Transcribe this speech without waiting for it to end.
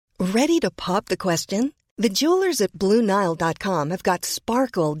Ready to pop the question? The jewelers at BlueNile.com have got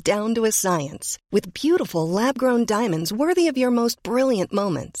sparkle down to a science with beautiful lab-grown diamonds worthy of your most brilliant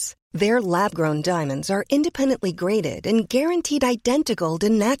moments. Their lab-grown diamonds are independently graded and guaranteed identical to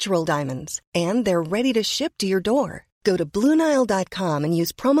natural diamonds, and they're ready to ship to your door. Go to BlueNile.com and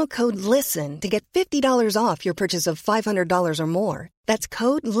use promo code LISTEN to get $50 off your purchase of $500 or more. That's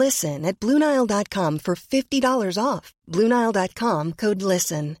code LISTEN at BlueNile.com for $50 off. BlueNile.com, code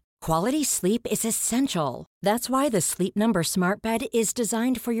LISTEN. Quality sleep is essential. That's why the Sleep Number Smart Bed is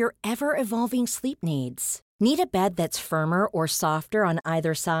designed for your ever-evolving sleep needs. Need a bed that's firmer or softer on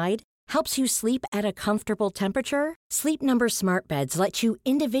either side? Helps you sleep at a comfortable temperature? Sleep Number Smart Beds let you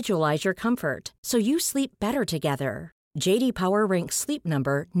individualize your comfort, so you sleep better together. J.D. Power ranks Sleep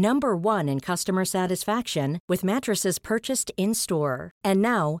Number number 1 in customer satisfaction with mattresses purchased in-store. And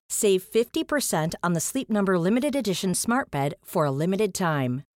now, save 50% on the Sleep Number Limited Edition Smart Bed for a limited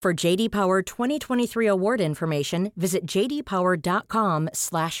time. For J.D. Power 2023 award information, visit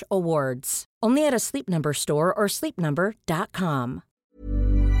jdpower.com/awards. Only at a Sleep Number store or sleepnumber.com.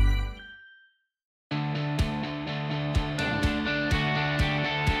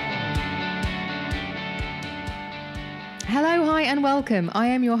 Hello, hi and welcome. I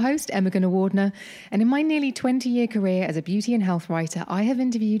am your host, Emma Gunnar-Wardner, and in my nearly 20-year career as a beauty and health writer, I have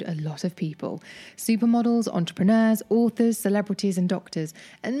interviewed a lot of people. Supermodels, entrepreneurs, authors, celebrities and doctors,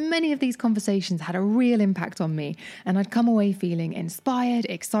 and many of these conversations had a real impact on me, and I'd come away feeling inspired,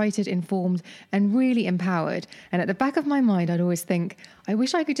 excited, informed, and really empowered. And at the back of my mind, I'd always think, I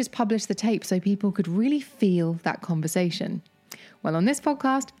wish I could just publish the tape so people could really feel that conversation. Well, on this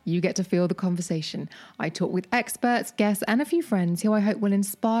podcast, you get to feel the conversation. I talk with experts, guests, and a few friends who I hope will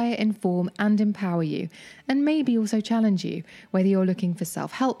inspire, inform, and empower you, and maybe also challenge you, whether you're looking for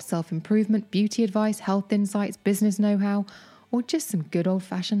self-help, self-improvement, beauty advice, health insights, business know-how, or just some good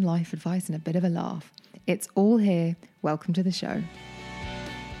old-fashioned life advice and a bit of a laugh. It's all here. Welcome to the show.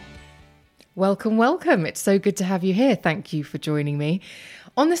 Welcome, welcome. It's so good to have you here. Thank you for joining me.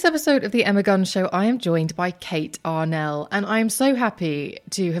 On this episode of the Emma Gunn Show, I am joined by Kate Arnell, and I am so happy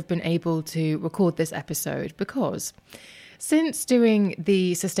to have been able to record this episode because since doing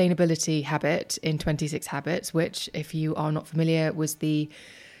the sustainability habit in 26 Habits, which, if you are not familiar, was the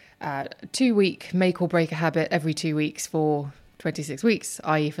 2-week make or break a habit every 2 weeks for 26 weeks,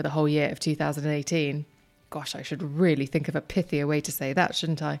 i.e. for the whole year of 2018. Gosh, I should really think of a pithier way to say that,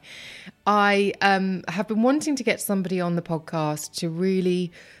 shouldn't I? I have been wanting to get somebody on the podcast to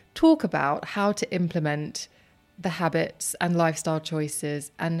really talk about how to implement the habits and lifestyle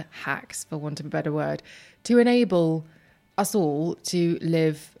choices and hacks, for want of a better word, to enable us all to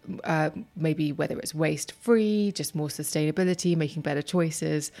live, maybe whether it's waste-free, just more sustainability, making better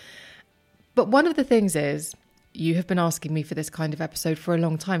choices. But one of the things is, you have been asking me for this kind of episode for a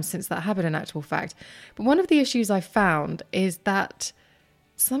long time, since that habit in actual fact. But one of the issues I've found is that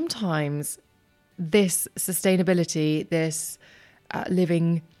sometimes this sustainability, this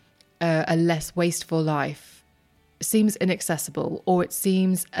living a less wasteful life seems inaccessible, or it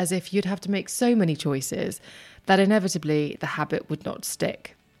seems as if you'd have to make so many choices that inevitably the habit would not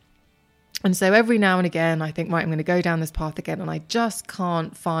stick. And so every now and again, I think, right, I'm going to go down this path again, and I just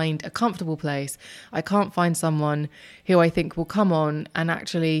can't find a comfortable place. I can't find someone who I think will come on and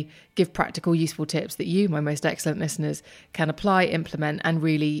actually give practical, useful tips that you, my most excellent listeners, can apply, implement, and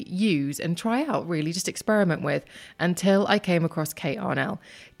really use and try out, really just experiment with, until I came across Kate Arnell.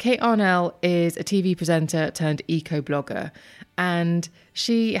 Kate Arnell is a TV presenter turned eco-blogger, and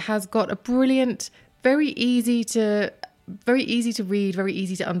she has got a brilliant, very easy to read, very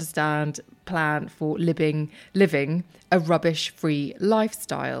easy to understand plan for living a rubbish-free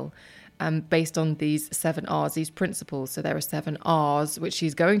lifestyle based on these 7 R's, these principles. So there are 7 R's, which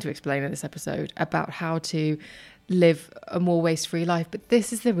she's going to explain in this episode, about how to live a more waste-free life. But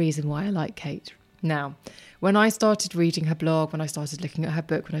this is the reason why I like Kate. Now, when I started reading her blog, when I started looking at her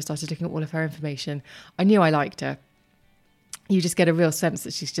book, when I started looking at all of her information, I knew I liked her. You just get a real sense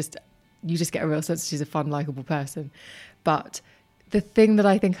that she's a fun, likeable person. But the thing that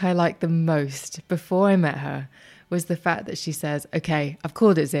I think I liked the most before I met her was the fact that she says, okay, I've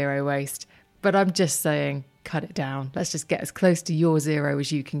called it zero waste, but I'm just saying, cut it down. Let's just get as close to your zero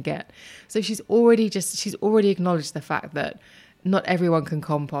as you can get. So she's already acknowledged the fact that not everyone can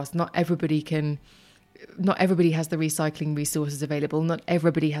compost, not everybody has the recycling resources available. Not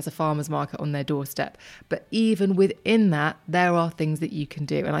everybody has a farmer's market on their doorstep. But even within that, there are things that you can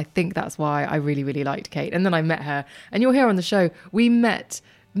do. And I think that's why I really, really liked Kate. And then I met her. And you'll hear on the show, we met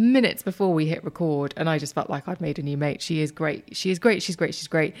minutes before we hit record, and I just felt like I'd made a new mate. She is great. She is great. She's great. She's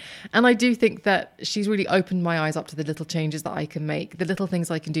great. And I do think that she's really opened my eyes up to the little changes that I can make, the little things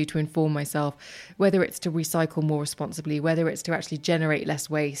I can do to inform myself, whether it's to recycle more responsibly, whether it's to actually generate less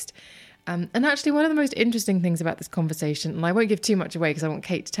waste. And actually, one of the most interesting things about this conversation, and I won't give too much away because I want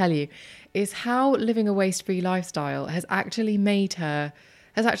Kate to tell you, is how living a waste-free lifestyle has actually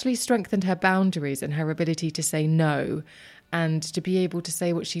strengthened her boundaries and her ability to say no, and to be able to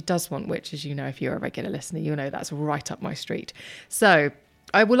say what she does want, which, as you know, if you're a regular listener, you know that's right up my street. So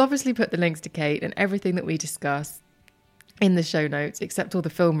I will obviously put the links to Kate and everything that we discuss in the show notes, except all the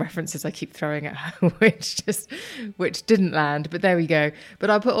film references I keep throwing at her, which didn't land, but there we go.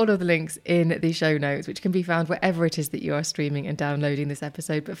 But I'll put all of the links in the show notes, which can be found wherever it is that you are streaming and downloading this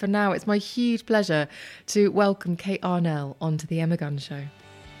episode. But for now, it's my huge pleasure to welcome Kate Arnell onto the Emma Gunn Show.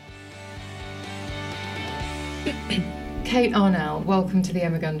 Kate Arnell, welcome to the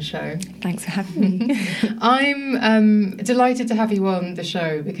Emma Gunn Show. Thanks for having me. I'm delighted to have you on the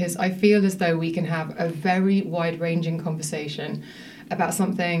show because I feel as though we can have a very wide-ranging conversation about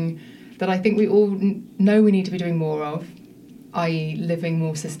something that I think we all know we need to be doing more of, i.e. living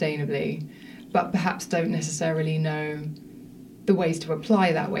more sustainably, but perhaps don't necessarily know the ways to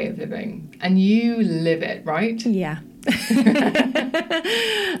apply that way of living. And you live it, right? Yeah.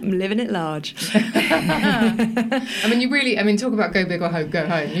 I'm living it large. Talk about go big or go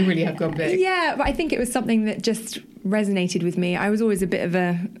home. You really have gone big. Yeah, but I think it was something that just resonated with me. I was always a bit of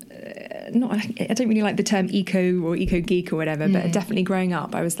a I don't really like the term eco or eco geek or whatever, but definitely growing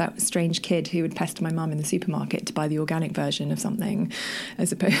up, I was that strange kid who would pester my mum in the supermarket to buy the organic version of something,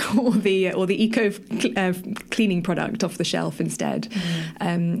 as opposed or the eco cleaning product off the shelf instead.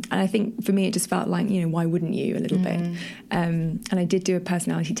 And I think for me, it just felt like, why wouldn't you a little bit? And I did do a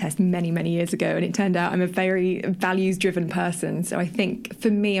personality test many, many years ago, and it turned out I'm a very values-driven person. So I think for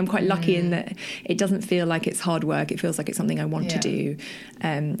me, I'm quite lucky in that it doesn't feel like it's hard work. It feels like it's something I want to do.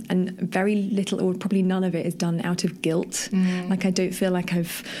 And very little, or probably none of it, is done out of guilt. Like, I don't feel like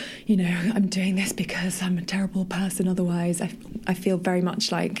I'm doing this because I'm a terrible person otherwise. I feel very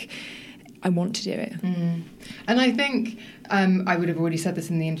much like I want to do it. And I think I would have already said this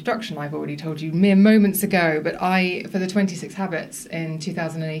in the introduction. I've already told you mere moments ago, but for the 26 Habits in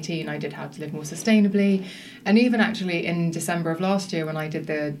 2018, I did How to Live More Sustainably. And even actually in December of last year when I did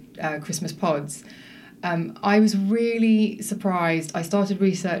the Christmas pods, I was really surprised. I started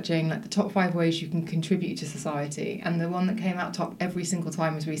researching the top 5 ways you can contribute to society, and the one that came out top every single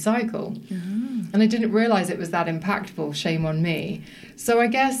time was recycle. And I didn't realise it was that impactful. Shame on me. So I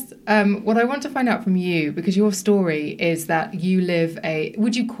guess what I want to find out from you, because your story is that you live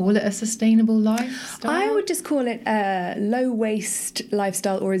would you call it a sustainable lifestyle? I would just call it a low waste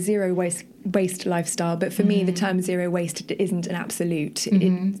lifestyle or a zero waste lifestyle, but for me the term zero waste isn't an absolute.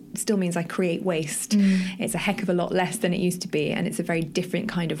 It still means I create waste. It's a heck of a lot less than it used to be, and it's a very different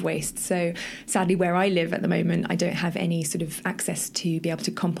kind of waste. So sadly, where I live at the moment, I don't have any sort of access to be able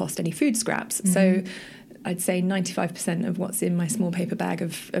to compost any food scraps. So I'd say 95% of what's in my small paper bag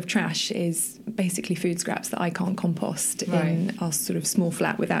of trash is basically food scraps that I can't compost in our sort of small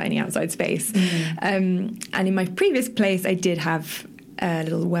flat without any outside space. And in my previous place, I did have a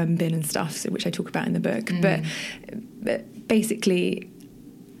little worm bin and stuff, which I talk about in the book. But basically,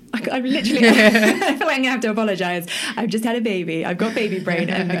 I'm literally, I feel like I'm going to have to apologise. I've just had a baby. I've got baby brain,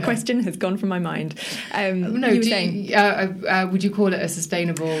 and the question has gone from my mind. Would you call it a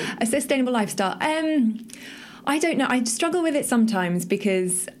sustainable lifestyle? I don't know. I struggle with it sometimes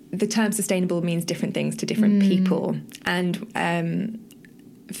because the term sustainable means different things to different people. And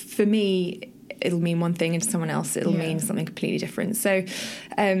for me, it'll mean one thing, and to someone else it'll mean something completely different. So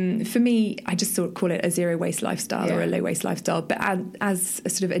for me, I just sort of call it a zero waste lifestyle or a low waste lifestyle. But as a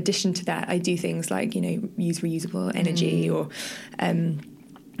sort of addition to that, I do things like, use reusable energy, or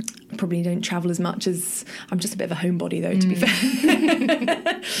probably don't travel as much as... I'm just a bit of a homebody, though, to be fair.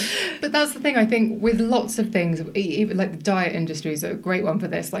 But that's the thing, I think, with lots of things, even like the diet industry is a great one for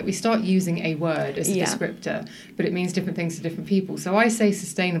this. Like, we start using a word as a descriptor, but it means different things to different people. So I say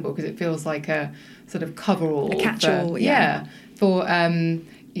sustainable because it feels like a sort of coverall. A catch-all, For,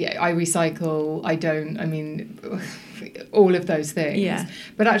 I recycle, all of those things. Yeah.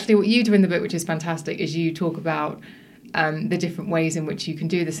 But actually what you do in the book, which is fantastic, is you talk about the different ways in which you can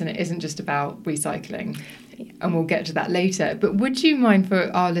do this, and it isn't just about recycling, and we'll get to that later. But would you mind, for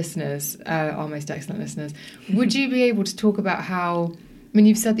our listeners, our most excellent listeners, would you be able to talk about how,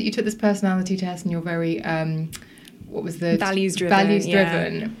 you've said that you took this personality test and you're very, what was the... Values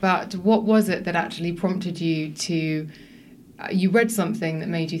driven. But what was it that actually prompted you to you read something that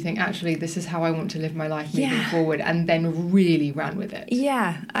made you think, actually, this is how I want to live my life moving forward, and then really ran with it.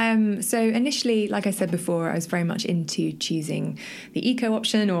 Yeah. So initially, like I said before, I was very much into choosing the eco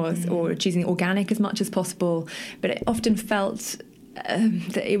option or choosing organic as much as possible. But it often felt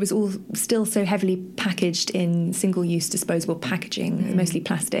that it was all still so heavily packaged in single-use disposable packaging, mostly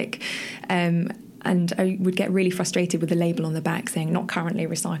plastic. And I would get really frustrated with the label on the back saying not currently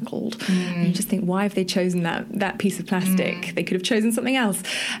recycled. And you just think, why have they chosen that piece of plastic? They could have chosen something else.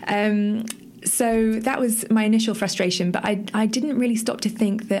 So that was my initial frustration, but I didn't really stop to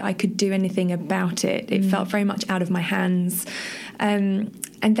think that I could do anything about it. It felt very much out of my hands.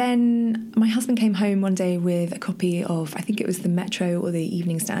 And then my husband came home one day with a copy of, I think it was the Metro or the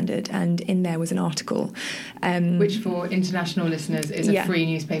Evening Standard, and in there was an article. Which, for international listeners, is a free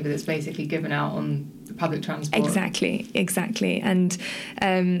newspaper that's basically given out on public transport. Exactly. And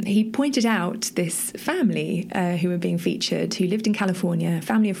he pointed out this family who were being featured, who lived in California, a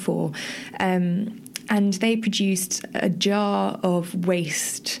family of 4, and they produced a jar of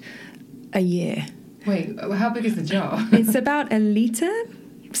waste a year. Wait, how big is the jar? It's about a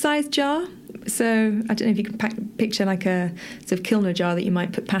litre-sized jar. So I don't know if you can picture like a sort of Kilner jar that you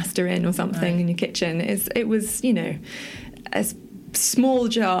might put pasta in or something in your kitchen. It was, a small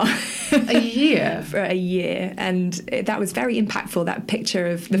jar. A year? For a year. And that was very impactful, that picture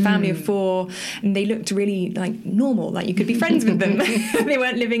of the family of 4. And they looked really like normal, like you could be friends with them. They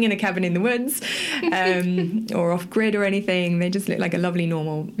weren't living in a cabin in the woods or off-grid or anything. They just looked like a lovely,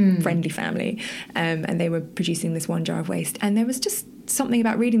 normal, friendly family. And they were producing this one jar of waste. And there was just something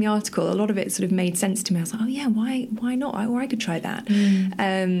about reading the article. A lot of it sort of made sense to me. I was like, oh yeah, why not? Or I could try that.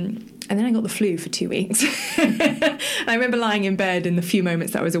 And then I got the flu for 2 weeks. I remember lying in bed in the few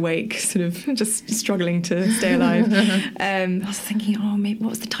moments that I was awake, sort of just struggling to stay alive. I was thinking, maybe what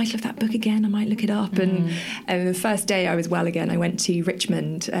was the title of that book again? I might look it up. And the first day I was well again, I went to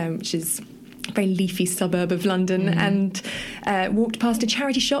Richmond, which is a very leafy suburb of London, and walked past a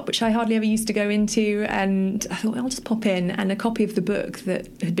charity shop, which I hardly ever used to go into, and I thought, I'll just pop in, and a copy of the book that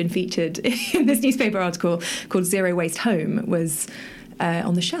had been featured in this newspaper article called Zero Waste Home was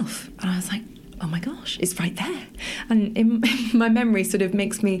on the shelf. And I was like, oh my gosh, it's right there. And in my memory sort of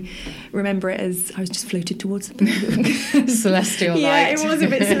makes me remember it as I was just floated towards the book. Celestial light. Yeah, it was a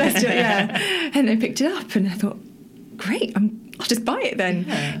bit celestial, yeah. And I picked it up and I thought, great, I'll just buy it then.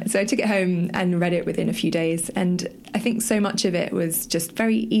 Yeah. So I took it home and read it within a few days. And I think so much of it was just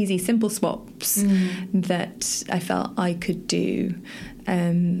very easy, simple swaps that I felt I could do.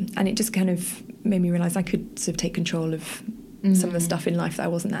 And it just kind of made me realise I could sort of take control of some of the stuff in life that I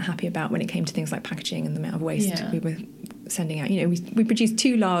wasn't that happy about when it came to things like packaging and the amount of waste we were sending out. We produced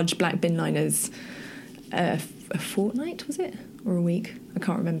 2 large black bin liners a fortnight, was it? Or a week? I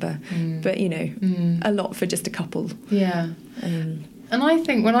can't remember. But, a lot for just a couple. Yeah. And I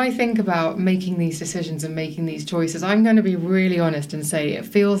think when I think about making these decisions and making these choices, I'm going to be really honest and say it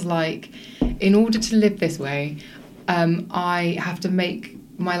feels like in order to live this way, I have to make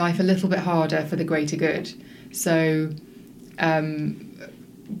my life a little bit harder for the greater good. So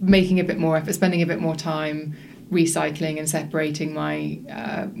making a bit more effort, spending a bit more time recycling and separating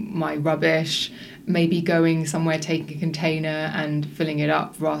my rubbish, maybe going somewhere, taking a container and filling it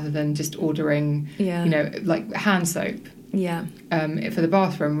up rather than just ordering, like hand soap. Yeah. For the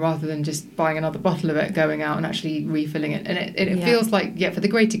bathroom, rather than just buying another bottle of it, going out and actually refilling it. And it feels like, for the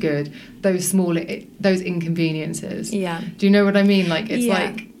greater good, those those inconveniences. Yeah. Do you know what I mean? Like, it's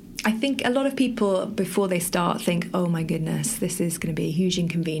like... I think a lot of people, before they start, think, oh my goodness, this is going to be a huge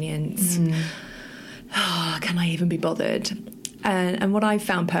inconvenience. Can I even be bothered? And what I've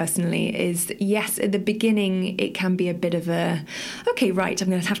found personally is, yes, at the beginning it can be a bit of a, okay, right, I'm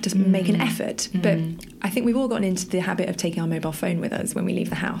going to have to make an effort. But I think we've all gotten into the habit of taking our mobile phone with us when we leave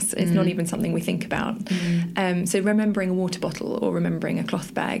the house. It's not even something we think about. So remembering a water bottle or remembering a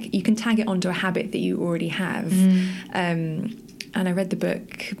cloth bag, you can tag it onto a habit that you already have. And I read the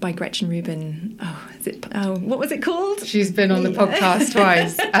book by Gretchen Rubin. What was it called? She's been on the podcast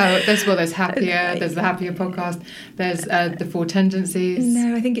twice. There's Happier. There's the Happier podcast. There's the 4 Tendencies.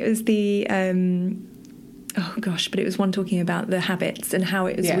 No, I think it was the... but it was one talking about the habits and how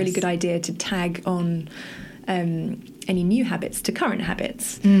it was a really good idea to tag on any new habits to current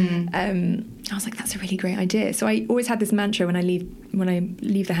habits. I was like, that's a really great idea. So I always had this mantra when I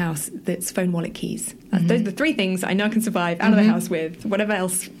leave the house, that's phone, wallet, keys. Those are the 3 things I know I can survive out of the house with. Whatever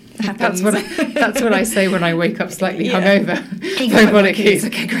else happens. That's what I say when I wake up slightly hungover. Phone, wallet, keys.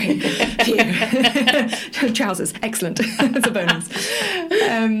 Okay, great. Trousers, excellent. That's a bonus.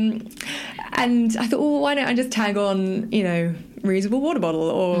 And I thought, why don't I just tag on, reusable water bottle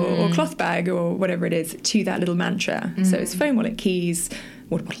or cloth bag or whatever it is to that little mantra. So it's phone, wallet, keys,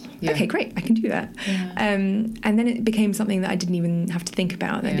 water bottle. Yeah. Okay, great, I can do that. Yeah. And then it became something that I didn't even have to think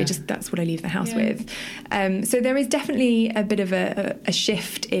about. And that's what I leave the house with. So there is definitely a bit of a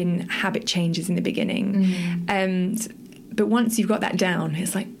shift in habit changes in the beginning. But once you've got that down,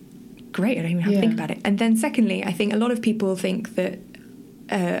 it's like, great, I don't even have to think about it. And then secondly, I think a lot of people think that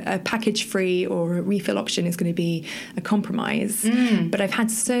a package-free or a refill option is going to be a compromise. But I've had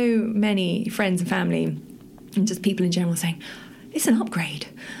so many friends and family and just people in general saying, it's an upgrade.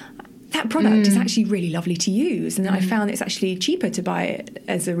 That product is actually really lovely to use, and I found it's actually cheaper to buy it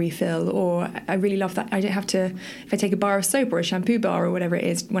as a refill, or I really love that I don't have to, if I take a bar of soap or a shampoo bar or whatever it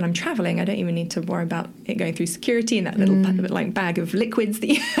is when I'm travelling, I don't even need to worry about it going through security and that little like bag of liquids that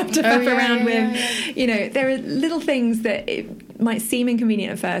you have to faff around with. Yeah. You know, there are little things that it might seem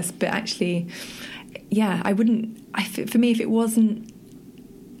inconvenient at first, but actually, for me, if it wasn't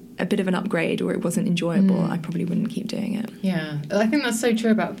a bit of an upgrade or it wasn't enjoyable, I probably wouldn't keep doing it. Yeah, I think that's so true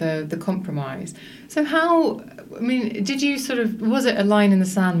about the compromise. So did you was it a line in the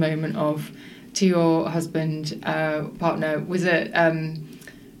sand moment to your husband, partner, was it,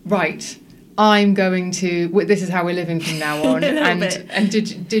 right, I'm going to, this is how we're living from now on, and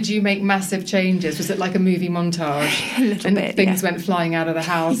did you make massive changes? Was it like a movie montage? A little bit, things went flying out of the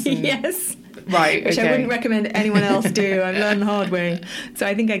house? Yes. Right, which I wouldn't recommend anyone else do. I've learned the hard way. So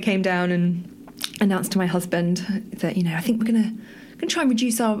I think I came down and announced to my husband that, I think we're going to try and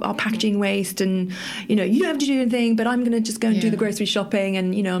reduce our packaging waste, and, you don't have to do anything, but I'm going to just go and do the grocery shopping,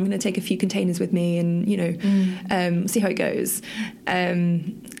 and, I'm going to take a few containers with me and, see how it goes.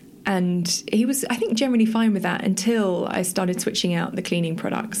 And he was, I think, generally fine with that until I started switching out the cleaning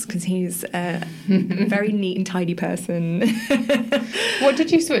products, because he's a very neat and tidy person. What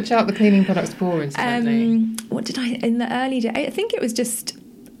did you switch out the cleaning products for, incidentally? What did I, in the early days, I think it was just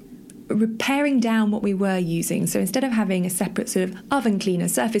paring down what we were using. So instead of having a separate sort of oven cleaner,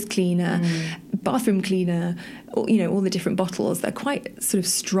 surface cleaner, bathroom cleaner, all the different bottles, they're quite sort of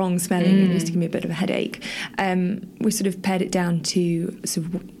strong smelling and used to give me a bit of a headache. We sort of pared it down to sort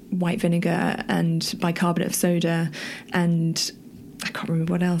of white vinegar and bicarbonate of soda, and I can't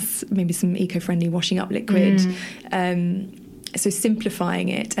remember what else, maybe some eco-friendly washing up liquid. So simplifying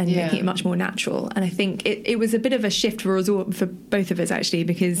it and making it much more natural. And I think it was a bit of a shift for us all, for both of us actually,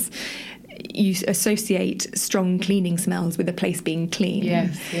 because you associate strong cleaning smells with a place being clean.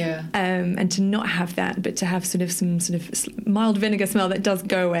 Yes, yeah. And to not have that, but to have sort of some sort of mild vinegar smell that does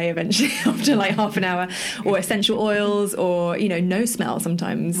go away eventually after like half an hour, or essential oils, or, no smell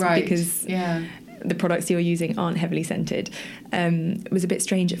sometimes, because the products you're using aren't heavily scented. It was a bit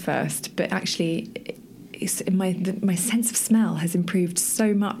strange at first, but actually my sense of smell has improved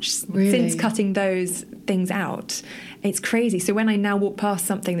so much since cutting those things out. It's crazy. So when I now walk past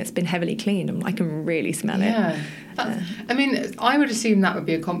something that's been heavily cleaned, I can really smell it. I would assume that would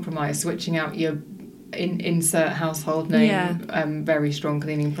be a compromise, switching out your insert household name very strong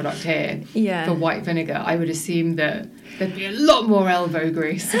cleaning product here for white vinegar. I would assume that there'd be a lot more elbow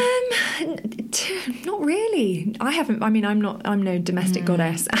grease. Not really. I'm no domestic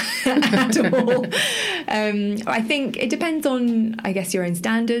goddess at all. I think it depends on, I guess, your own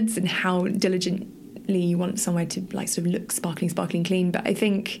standards and how diligently you want somewhere to like sort of look sparkling clean. But I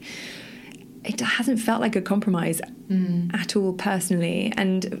think it hasn't felt like a compromise at all personally.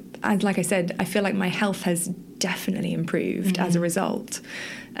 And like I said, I feel like my health has definitely improved as a result.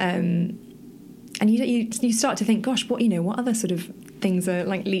 And you start to think, gosh, what other sort of things are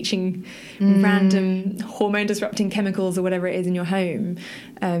like leaching random hormone disrupting chemicals or whatever it is in your home.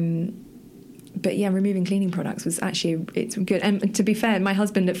 But removing cleaning products was actually, it's good. And to be fair, my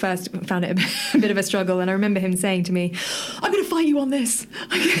husband at first found it a bit of a struggle. And I remember him saying to me, I'm going to fight you on this.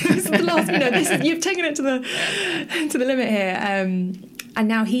 This is the last, you've taken it to the limit here. And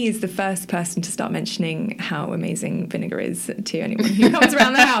now he is the first person to start mentioning how amazing vinegar is to anyone who comes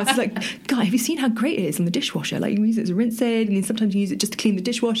around the house. It's like, God, have you seen how great it is on the dishwasher? Like, you use it as a rinse aid, and then sometimes you use it just to clean the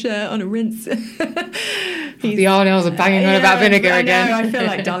dishwasher on a rinse. The Arnells are banging on about vinegar again. I feel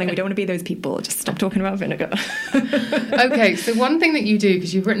like, darling, we don't want to be those people. Just stop talking about vinegar. Okay, so one thing that you do,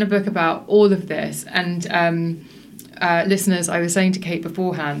 because you've written a book about all of this, and listeners, I was saying to Kate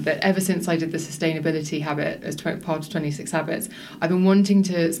beforehand that ever since I did the sustainability habit as part of 26 Habits, I've been wanting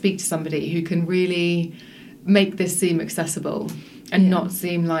to speak to somebody who can really make this seem accessible and not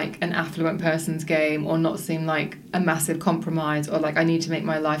seem like an affluent person's game, or not seem like a massive compromise, or like I need to make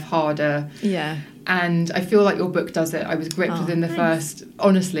my life harder. And I feel like your book does it. I was gripped within the first,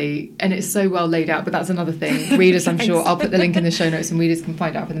 honestly, and it's so well laid out, but that's another thing. Readers, I'm sure, I'll put the link in the show notes and readers can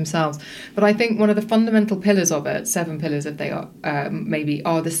find out for themselves. But I think one of the fundamental pillars of it, 7 pillars if they are, maybe,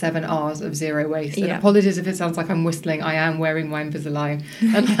 are the 7 R's of zero waste. And apologies if it sounds like I'm whistling. I am wearing my Invisalign.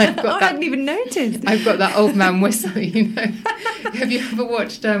 And I've got I hadn't even noticed. I've got that old man whistle, you know. Have you ever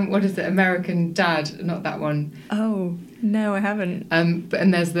watched, what is it, American Dad? Not that one. Oh, no, I haven't. And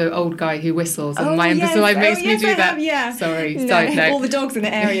there's the old guy who whistles, and my Invisalign makes me do that. Yeah. Sorry, no, side note. All the dogs in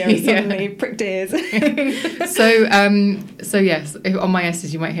the area have suddenly pricked ears. So yes, on my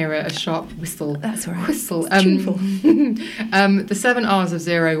S's you might hear a sharp whistle. That's all right. Whistle. It's tuneful. The 7 R's of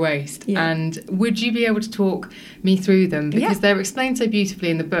zero waste. Yeah. And would you be able to talk me through them? Because they're explained so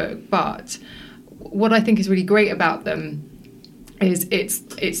beautifully in the book, but what I think is really great about them is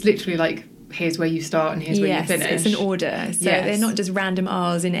it's literally like, here's where you start and here's where you finish. It's an order. So they're not just random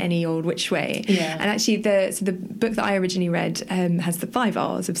R's in any old which way. Yeah. And actually the book that I originally read has the 5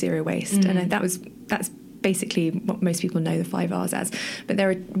 R's of zero waste. And that's basically what most people know the 5 R's as. But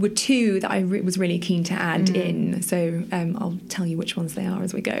there were 2 that I was really keen to add in. So I'll tell you which ones they are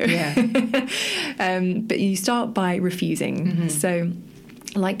as we go. Yeah. But you start by refusing. So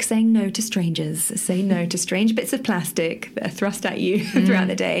like saying no to strangers, say no to strange bits of plastic that are thrust at you throughout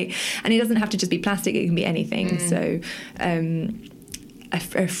the day. And it doesn't have to just be plastic, it can be anything. So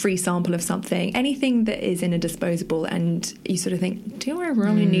a free sample of something, anything that is in a disposable, and you sort of think, do I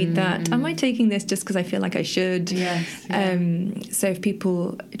really need that? Am I taking this just because I feel like I should? Yes. So if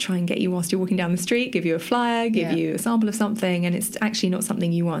people try and get you whilst you're walking down the street, give you a flyer, give you a sample of something, and it's actually not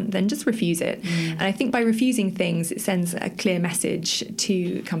something you want, then just refuse it. And I think by refusing things, it sends a clear message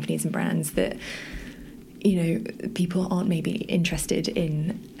to companies and brands that, you know, people aren't maybe interested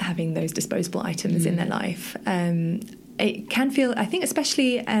in having those disposable items in their life. It can feel, I think,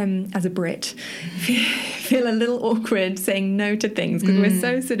 especially as a Brit, feel a little awkward saying no to things because we're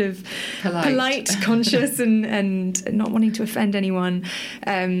so sort of polite conscious, and not wanting to offend anyone.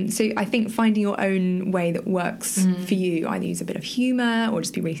 So I think finding your own way that works for you, either use a bit of humour or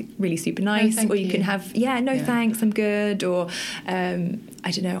just be really, really super nice, or you can have, thanks, I'm good, or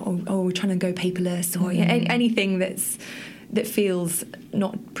I don't know, we're trying to go paperless, or anything that feels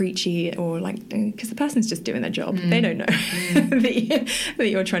not preachy, or like, because the person's just doing their job. They don't know that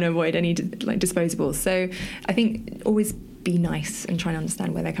you're trying to avoid any disposables. So I think always be nice and try and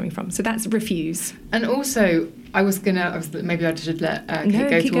understand where they're coming from. So that's refuse. And also, maybe I should let Kate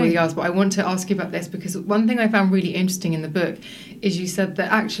go through all the R's, but I want to ask you about this, because one thing I found really interesting in the book is you said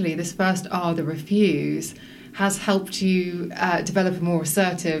that actually this first R, the refuse, has helped you develop a more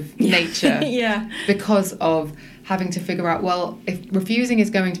assertive nature because of having to figure out, well, if refusing is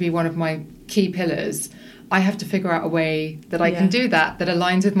going to be one of my key pillars, I have to figure out a way that I can do that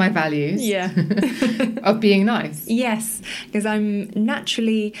aligns with my values of being nice. Yes, because I'm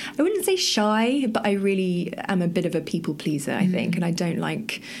naturally, I wouldn't say shy, but I really am a bit of a people pleaser, I think, and I don't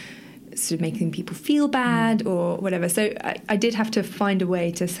like sort of making people feel bad or whatever. So I did have to find a way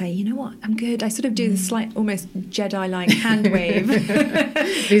to say, you know what, I'm good. I sort of do the slight, almost Jedi-like hand wave.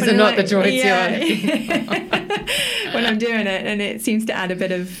 These are not the droids when I'm doing it, and it seems to add a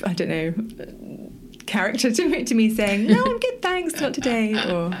bit of, I don't know, character to me saying, no, I'm good, thanks, not today.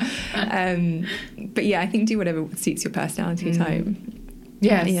 Or, but I think do whatever suits your personality type.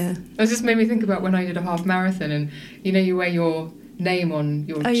 Yes. Yeah. It just made me think about when I did a half marathon, and you wear your name on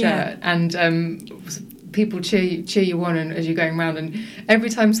your shirt, and people cheer you on, and as you're going around, and every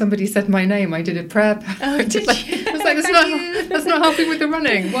time somebody said my name, I did a prayer. I was like, that's not helping with the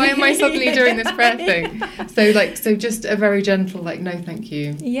running. Why am I suddenly doing this prayer thing? So just a very gentle, no, thank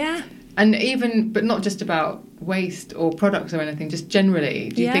you. Yeah. And but not just about waste or products or anything, just generally.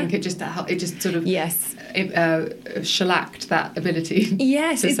 Do you think it just sort of shellacked that ability?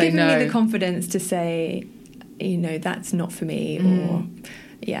 Yes, it's given me the confidence to say, that's not for me, or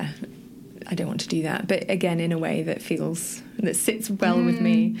I don't want to do that. But again, in a way that sits well with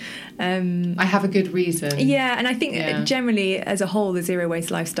me. I have a good reason. Yeah, and I think generally, as a whole, the zero waste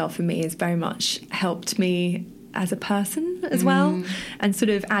lifestyle for me has very much helped me as a person as well, and sort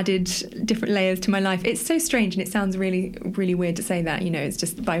of added different layers to my life. It's so strange, and it sounds really, really weird to say that, it's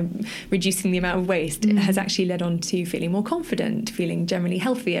just by reducing the amount of waste, it has actually led on to feeling more confident, feeling generally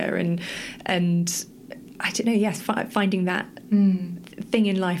healthier, and I don't know, finding that thing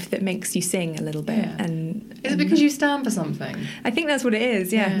in life that makes you sing a little bit. Yeah. And is it because you stand for something? I think that's what it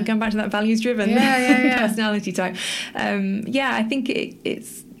is. Yeah. Going back to that values-driven personality type. I think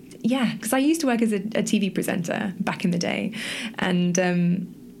it's because I used to work as a TV presenter back in the day, and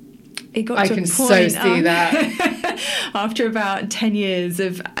it got to a point. I can so see that. after about 10 years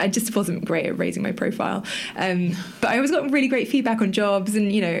of, I just wasn't great at raising my profile. But I always got really great feedback on jobs,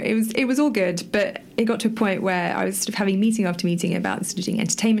 and, you know, it was all good. But it got to a point where I was sort of having meeting after meeting about sort of doing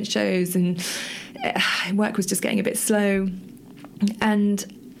entertainment shows, and work was just getting a bit slow. And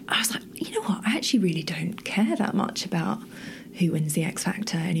I was like, you know what? I actually really don't care that much about who wins the X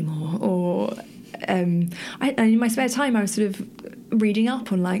Factor anymore. Or and in my spare time, I was sort of reading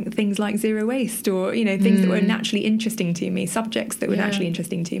up on like things like zero waste, or, you know, things that were naturally interesting to me, subjects that were naturally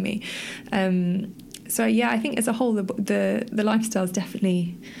interesting to me. So yeah, I think as a whole, the lifestyle's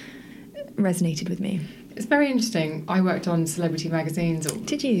definitely resonated with me. It's very interesting. I worked on celebrity magazines.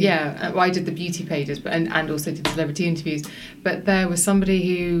 Did you? Yeah, well, I did the beauty pages, but and also did celebrity interviews. But there was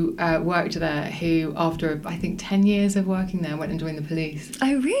somebody who worked there who, after I think 10 years of working there, went and joined the police.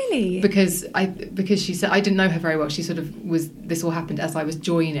 Oh, really? Because she said, I didn't know her very well. She sort of was. This all happened as I was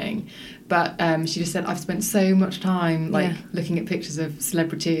joining, but she just said, I've spent so much time looking at pictures of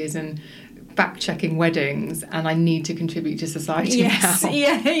celebrities and fact-checking weddings, and I need to contribute to society now.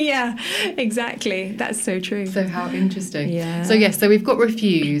 Yeah, exactly. That's so true. So how interesting. Yeah. So yes, so we've got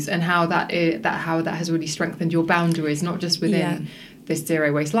Refuse, and how that has really strengthened your boundaries, not just within this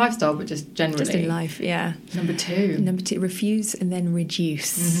zero waste lifestyle, but just generally. Just in life, yeah. Number two, refuse and then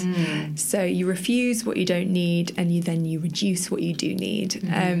reduce. Mm-hmm. So you refuse what you don't need, and you reduce what you do need.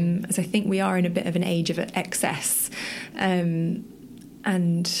 Mm-hmm. As I think we are in a bit of an age of excess, and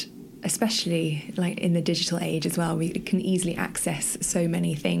especially like in the digital age as well, we can easily access so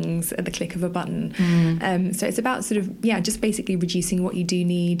many things at the click of a button. So it's about sort of, just basically reducing what you do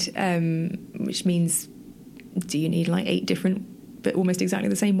need, which means, do you need like 8 different but almost exactly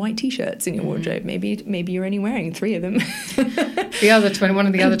the same white t-shirts in your wardrobe? Maybe you're only wearing 3 of them. One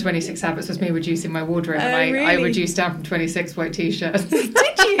of the other 26 habits was me reducing my wardrobe, and really? I reduced down from 26 white t-shirts. Did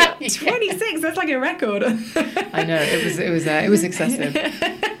you? 26? That's like a record. I know, it was excessive.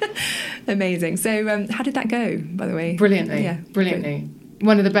 Amazing. So how did that go, by the way? Brilliantly.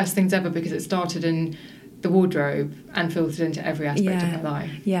 One of the best things ever, because it started in the wardrobe and filtered into every aspect of my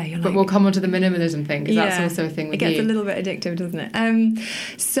life. Yeah, you're like, but we'll come on to the minimalism thing, because that's also a thing with you. It gets a little bit addictive, doesn't it?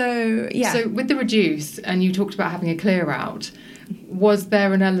 So with the reduce, and you talked about having a clear out, was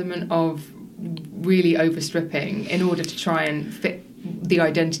there an element of really overstripping in order to try and fit the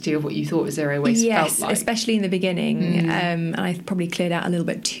identity of what you thought zero waste felt like? Yes, especially in the beginning. And I probably cleared out a little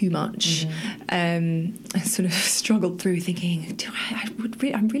bit too much. I sort of struggled through thinking,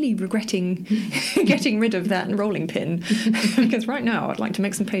 I'm really regretting getting rid of that rolling pin, because right now I'd like to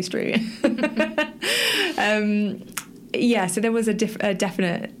make some pastry. So there was a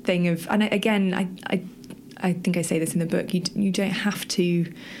definite thing of, and again, I think I say this in the book, you don't have to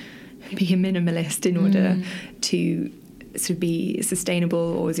be a minimalist in order to sort of be sustainable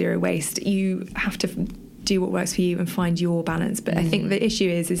or zero waste. You have to do what works for you and find your balance. But I think the issue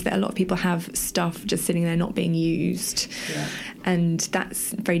is that a lot of people have stuff just sitting there not being used, and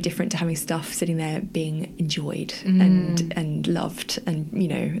that's very different to having stuff sitting there being enjoyed and loved, and, you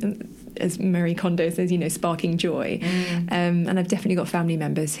know, as Marie Kondo says, you know, sparking joy. And I've definitely got family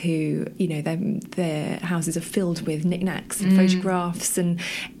members who, you know, their houses are filled with knickknacks and photographs, and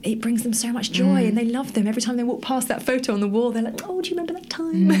it brings them so much joy, and they love them. Every time they walk past that photo on the wall, they're like, oh, do you remember that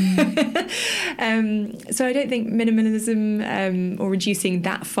time? So I don't think minimalism or reducing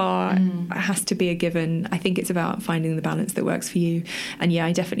that far has to be a given. I think it's about finding the balance that works for you. And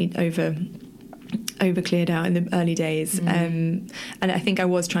I definitely over cleared out in the early days, and I think I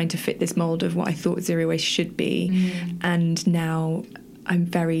was trying to fit this mould of what I thought zero waste should be, and now I'm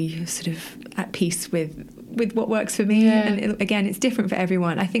very sort of at peace with what works for me. And again, it's different for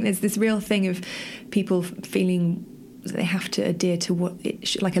everyone. I think there's this real thing of people feeling that they have to adhere to what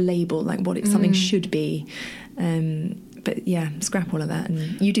like a label, like what something should be. But scrap all of that,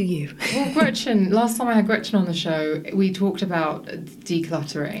 and you do you. Well, Gretchen, last time I had Gretchen on the show, we talked about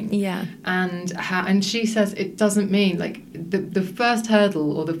decluttering. Yeah. And she says it doesn't mean, like, the first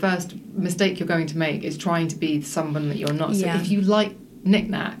hurdle or the first mistake you're going to make is trying to be someone that you're not. So if you like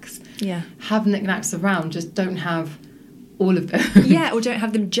knickknacks, have knickknacks around, just don't have all of them. Or don't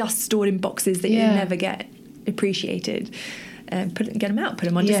have them just stored in boxes that you never get appreciated. Get them out, put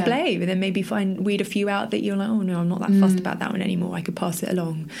them on display, but then maybe weed a few out that you're like, oh no, I'm not that fussed about that one anymore, I could pass it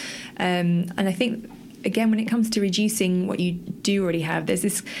along. And I think, again, when it comes to reducing what you do already have, there's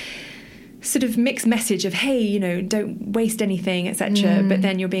this sort of mixed message of, hey, you know, don't waste anything, etc. But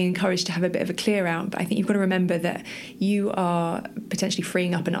then you're being encouraged to have a bit of a clear out. But I think you've got to remember that you are potentially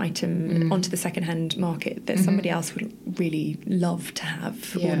freeing up an item onto the secondhand market that somebody else would really love to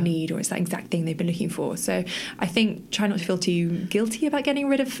have or need, or it's that exact thing they've been looking for. So I think try not to feel too guilty about getting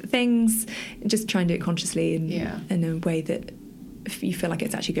rid of things. Just try and do it consciously in a way that you feel like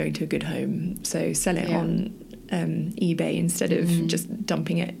it's actually going to a good home. So sell it on eBay instead of just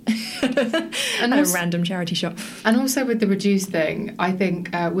dumping it at a random charity shop. And also with the reduced thing, I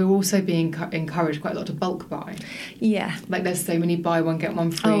think we're also being encouraged quite a lot to bulk buy. Yeah. Like there's so many buy one, get one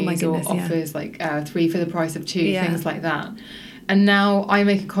free or offers, like 3 for the price of 2, things like that. And now I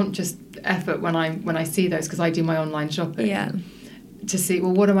make a conscious effort when I see those, because I do my online shopping. Yeah. To see,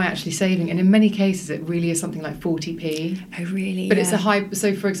 well, what am I actually saving? And in many cases, it really is something like 40p. Oh, really? But it's a high...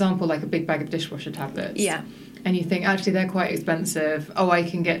 So, for example, like a big bag of dishwasher tablets. Yeah. And you think, actually, they're quite expensive. Oh, I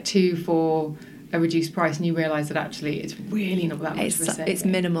can get 2 for a reduced price. And you realise that actually it's really not that much of a saving. It's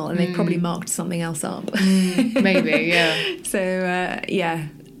minimal. And they've probably marked something else up. Maybe, yeah. So,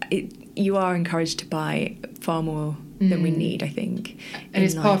 you are encouraged to buy far more than we need, I think. And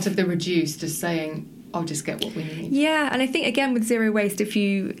it's part of the reduced, just saying... I'll just get what we need. Yeah, and I think, again, with zero waste, if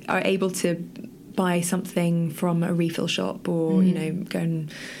you are able to buy something from a refill shop or, you know, go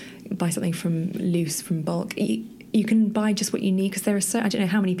and buy something from bulk, you can buy just what you need, because there are I don't know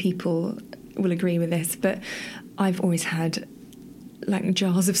how many people will agree with this, but I've always had like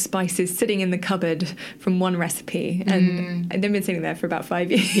jars of spices sitting in the cupboard from one recipe, and they've been sitting there for about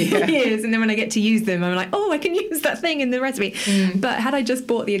 5 years, and then when I get to use them, I'm like, oh, I can use that thing in the recipe. But had I just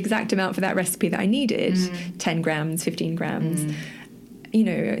bought the exact amount for that recipe that I needed, 10 grams, 15 grams, you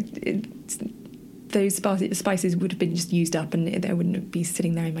know, those spices would have been just used up, and they wouldn't be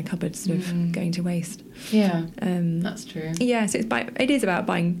sitting there in my cupboard sort of going to waste. Yeah, that's true. Yeah, so it is about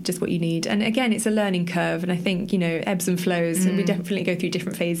buying just what you need. And again, it's a learning curve, and I think, you know, ebbs and flows, and we definitely go through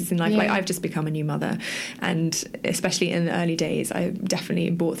different phases in life. Like, I've just become a new mother, and especially in the early days, I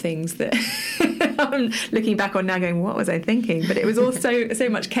definitely bought things that I'm looking back on now going, what was I thinking? But it was all so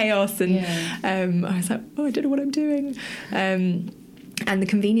much chaos, and I was like, oh, I don't know what I'm doing. And the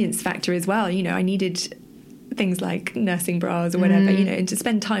convenience factor as well. You know, I needed things like nursing bras or whatever, you know, and to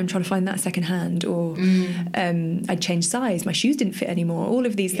spend time trying to find that second hand, or I'd changed size, my shoes didn't fit anymore, all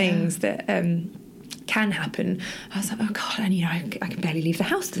of these things that can happen. I was like, oh God, and you know, I can barely leave the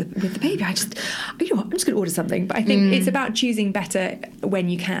house with the baby. I'm just going to order something. But I think it's about choosing better when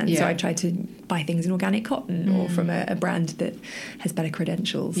you can. So I try to buy things in organic cotton or from a brand that has better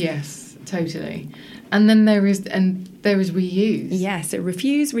credentials. Yes, totally. And then there is reuse. Yeah, so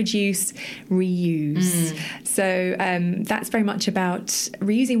refuse, reduce, reuse. So that's very much about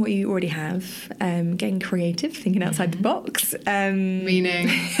reusing what you already have, getting creative, thinking outside the box.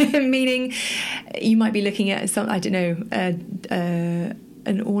 Meaning you might be looking at some, I don't know,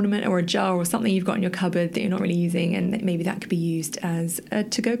 an ornament or a jar or something you've got in your cupboard that you're not really using, and maybe that could be used as a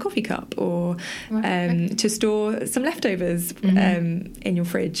to-go coffee cup, or to store some leftovers in your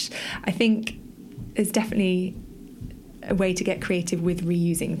fridge. I think there's definitely a way to get creative with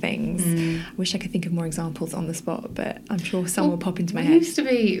reusing things. I wish I could think of more examples on the spot, but I'm sure some will pop into my head. It used to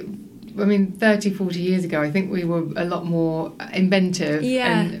be, I mean, 30, 40 years ago, I think we were a lot more inventive.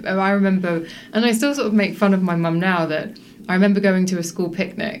 Yeah. And I remember, and I still sort of make fun of my mum now, that I remember going to a school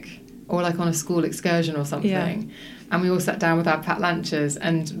picnic or like on a school excursion or something, and we all sat down with our pat lunches,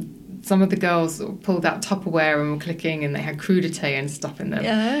 and some of the girls sort of pulled out Tupperware and were clicking, and they had crudité and stuff in them.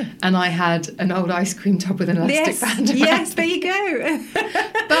 And I had an old ice cream tub with an elastic band around. Yes, there you go.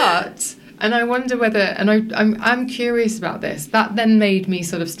 And I wonder whether, and I'm curious about this, that then made me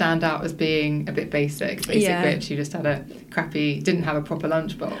sort of stand out as being a bit basic bitch who just had didn't have a proper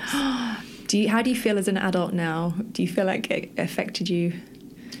lunchbox. How do you feel as an adult now? Do you feel like it affected you?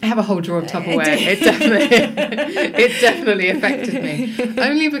 I have a whole drawer of Tupperware. It definitely affected me.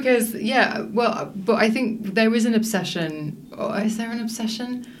 Only because, but I think there is an obsession. Or is there an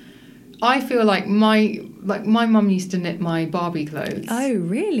obsession? I feel like my mum used to knit my Barbie clothes. Oh,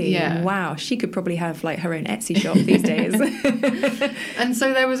 really? Yeah. Wow. She could probably have like her own Etsy shop these days. And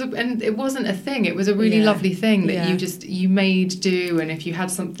so and it wasn't a thing. It was a really lovely thing that you made do. And if you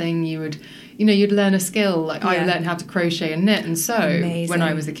had something, you would, you'd learn a skill. Like I learned how to crochet and knit and sew when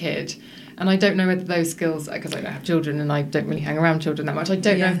I was a kid. And I don't know whether those skills, because I don't have children and I don't really hang around children that much, I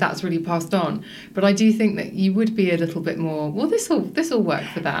don't know if that's really passed on. But I do think that you would be a little bit more, well, this'll work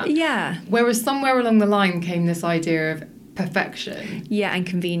for that. Yeah. Whereas somewhere along the line came this idea of perfection. Yeah, and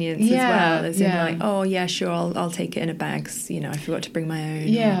convenience as well. As in like, oh yeah, sure, I'll take it in a bag. You know, I forgot to bring my own.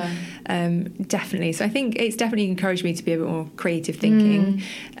 Yeah. Definitely. So I think it's definitely encouraged me to be a bit more creative thinking.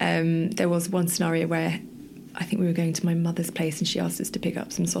 There was one scenario where I think we were going to my mother's place and she asked us to pick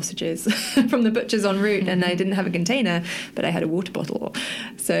up some sausages from the butcher's en route, and I didn't have a container, but I had a water bottle.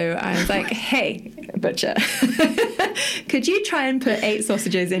 So I was like, hey, butcher, could you try and put 8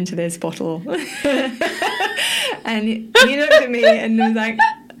 sausages into this bottle? And he looked at me and was like,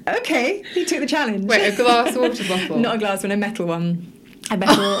 okay, he took the challenge. Wait, a glass water bottle? Not a glass one, a metal one. A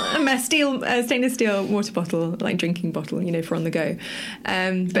stainless steel water bottle, like drinking bottle, you know, for on the go.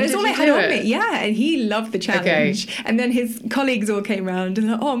 But it's all I had on me. Yeah, and he loved the challenge. Okay. And then his colleagues all came round and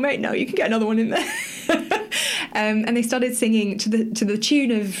like, oh mate, no, you can get another one in there. And they started singing to the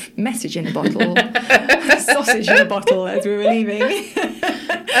tune of "Message in a Bottle," "Sausage in a Bottle" as we were leaving.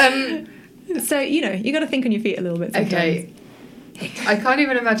 So you know, you got to think on your feet a little bit sometimes. Okay, I can't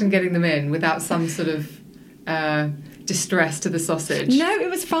even imagine getting them in without some sort of distress to the sausage. No, it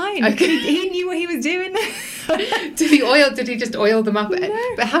was fine. Okay. He knew what he was doing. Did he just oil them up?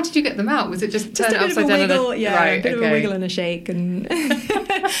 No. But how did you get them out? Was it just turn a bit upside of a down? Wiggle, a bit of a wiggle and a shake. And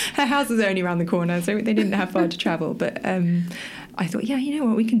her house was only around the corner, so they didn't have far to travel. But I thought, yeah, you know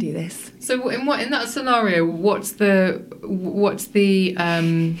what, we can do this. So in that scenario, what's the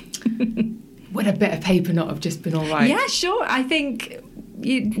would a bit of paper not have just been all right? Yeah, sure. I think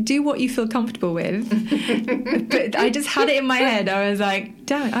you do what you feel comfortable with. But I just had it in my head. I was like,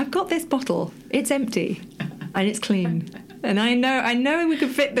 damn it, I've got this bottle. It's empty and it's clean. And I know we could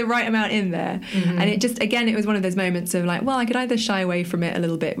fit the right amount in there. Mm-hmm. And it just, again, it was one of those moments of like, well, I could either shy away from it a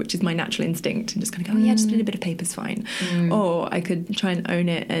little bit, which is my natural instinct, and just kind of go, oh yeah, just a little bit of paper's fine. Or I could try and own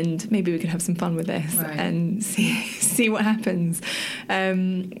it, and maybe we could have some fun with this and see what happens.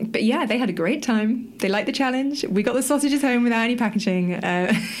 But yeah, they had a great time. They liked the challenge. We got the sausages home without any packaging.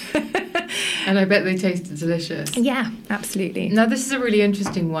 And I bet they tasted delicious. Yeah, absolutely. Now, this is a really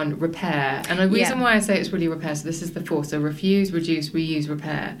interesting one, repair. And the reason why I say it's really repair, so this is the 4, so refuse, reduce, reuse,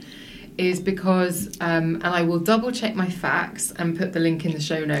 repair, is because, and I will double check my facts and put the link in the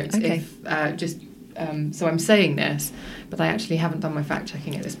show notes so I'm saying this, but I actually haven't done my fact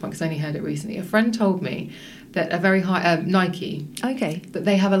checking at this point because I only heard it recently. A friend told me that a very high, Nike, that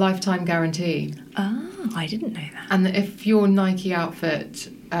they have a lifetime guarantee. Oh, I didn't know that. And that if your Nike outfit,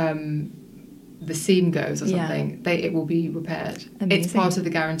 the seam goes or something, it will be repaired. Amazing. It's part of the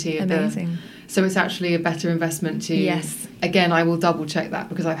guarantee. So it's actually a better investment to... Yes. Again, I will double check that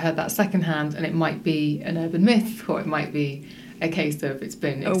because I've heard that secondhand, and it might be an urban myth, or it might be a case of it's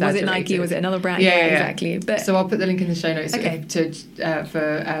been exaggerated. Or was it Nike? Was it another brand? Yeah, exactly. But so I'll put the link in the show notes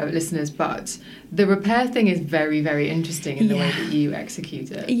for listeners. But the repair thing is very, very interesting in the way that you execute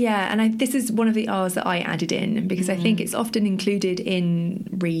it. Yeah, and this is one of the R's that I added in because I think it's often included in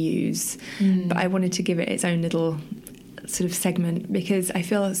reuse, but I wanted to give it its own little sort of segment because I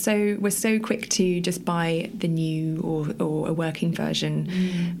feel we're so quick to just buy the new or a working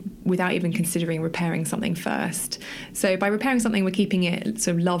version without even considering repairing something first. So by repairing something, we're keeping it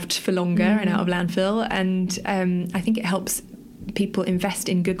sort of loved for longer and out of landfill, and I think it helps people invest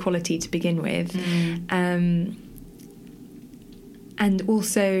in good quality to begin with, and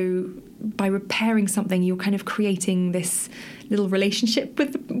also by repairing something, you're kind of creating this little relationship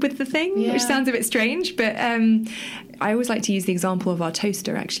with the thing, which sounds a bit strange, but I always like to use the example of our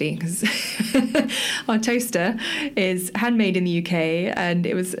toaster, actually, because our toaster is handmade in the UK, and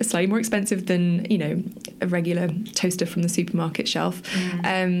it was slightly more expensive than, you know, a regular toaster from the supermarket shelf,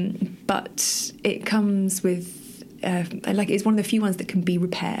 but it comes with it's one of the few ones that can be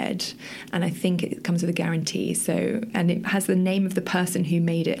repaired, and I think it comes with a guarantee. So, and it has the name of the person who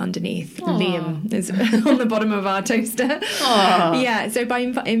made it underneath. Aww. Liam is on the bottom of our toaster. Aww. Yeah. So by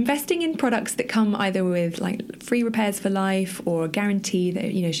investing in products that come either with like free repairs for life or a guarantee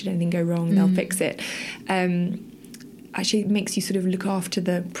that, you know, should anything go wrong, they'll fix it. Actually, it makes you sort of look after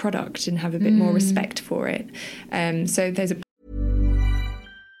the product and have a bit more respect for it. So there's a.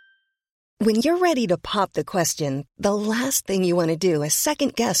 When you're ready to pop the question, the last thing you want to do is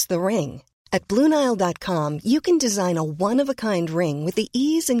second-guess the ring. At BlueNile.com, you can design a one-of-a-kind ring with the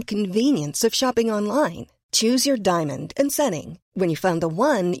ease and convenience of shopping online. Choose your diamond and setting. When you find the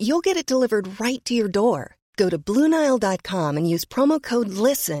one, you'll get it delivered right to your door. Go to BlueNile.com and use promo code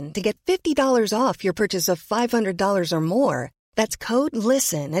LISTEN to get $50 off your purchase of $500 or more. That's code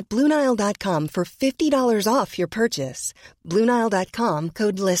LISTEN at BlueNile.com for $50 off your purchase. BlueNile.com,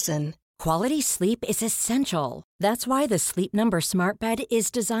 code LISTEN. Quality sleep is essential. That's why the Sleep Number Smart Bed is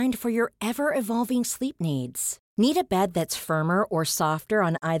designed for your ever-evolving sleep needs. Need a bed that's firmer or softer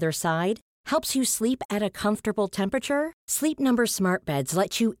on either side? helps you sleep at a comfortable temperature? Sleep Number Smart Beds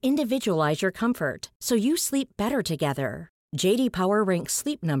let you individualize your comfort so you sleep better together. J.D. Power ranks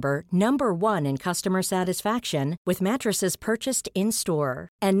Sleep Number number 1 in customer satisfaction with mattresses purchased in-store.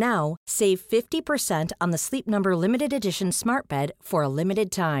 And now, save 50% on the Sleep Number Limited Edition Smart Bed for a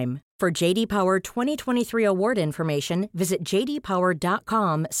limited time. For J.D. Power 2023 award information, visit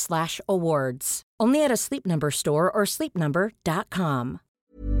jdpower.com/awards. Only at a Sleep Number store or sleepnumber.com.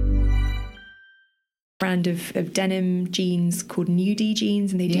 Brand of denim jeans called Nudie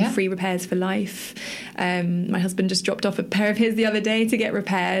jeans, and they do free repairs for life. My husband just dropped off a pair of his the other day to get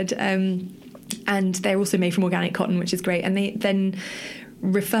repaired, and they're also made from organic cotton, which is great. And they then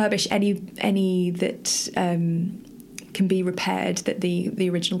refurbish any that can be repaired that the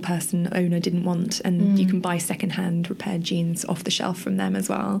original owner didn't want, and you can buy secondhand repaired jeans off the shelf from them as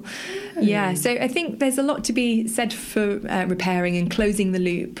well. Yeah, so I think there's a lot to be said for repairing and closing the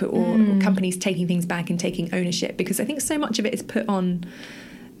loop, or companies taking things back and taking ownership, because I think so much of it is put on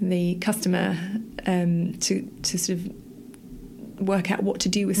the customer to sort of work out what to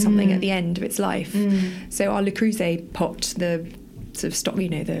do with something at the end of its life. So our Le Creuset pot, the sort of stock,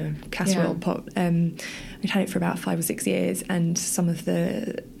 the casserole pot, we'd had it for about 5 or 6 years, and some of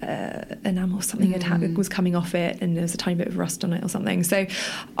the enamel or something was coming off it, and there was a tiny bit of rust on it or something. So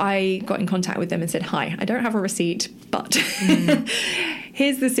I got in contact with them and said, "Hi, I don't have a receipt, but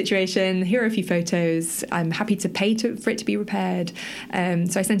here's the situation. Here are a few photos. I'm happy to pay for it to be repaired."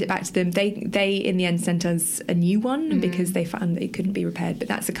 So I sent it back to them. They in the end sent us a new one because they found that it couldn't be repaired. But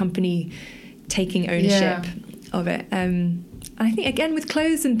that's a company taking ownership of it. I think, again, with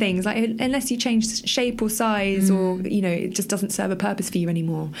clothes and things, like, unless you change shape or size or, it just doesn't serve a purpose for you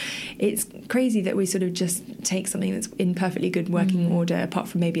anymore. It's crazy that we sort of just take something that's in perfectly good working order, apart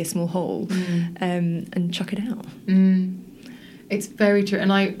from maybe a small hole, and chuck it out. It's very true.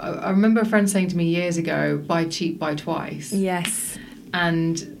 And I remember a friend saying to me years ago, buy cheap, buy twice. Yes.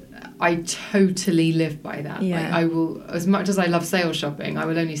 And I totally live by that. Yeah. Like, I will, as much as I love sale shopping, I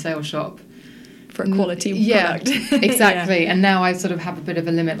will only sale shop for a quality product. Exactly. And now I sort of have a bit of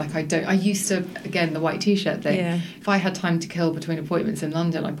a limit. Like, I used to, again, the white t-shirt thing. If I had time to kill between appointments in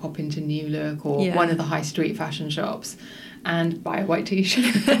London, I'd pop into New Look or one of the high street fashion shops and buy a white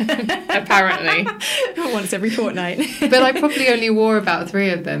t-shirt, apparently. Once every fortnight. But I probably only wore about 3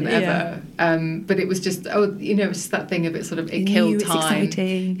 of them ever. But it was just, it's just that thing of it sort of, it killed time. It's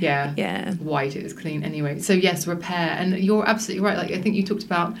exciting. Yeah. White, it was clean anyway. So yes, repair. And you're absolutely right. Like, I think you talked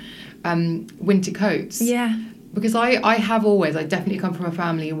about winter coats. Yeah. Because I definitely come from a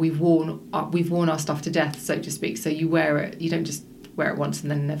family, and we've worn our stuff to death, so to speak. So you wear it, you don't just wear it once and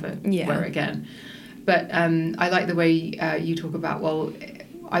then never wear it again. But I like the way you talk about, well,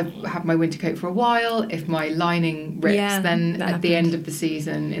 I've had my winter coat for a while. If my lining rips, then at the end of the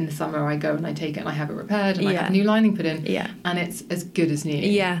season, in the summer, I go and I take it and I have it repaired and I have new lining put in. Yeah. And it's as good as new.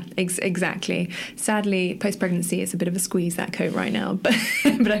 Yeah, exactly. Sadly, post-pregnancy, it's a bit of a squeeze, that coat right now. But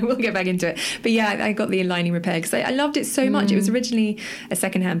I will get back into it. But yeah, I got the lining repaired because I loved it so much. It was originally a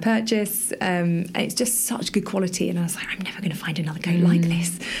second-hand purchase. And it's just such good quality. And I was like, I'm never going to find another coat like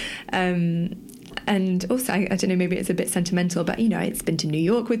this. And also, I don't know, maybe it's a bit sentimental, but, it's been to New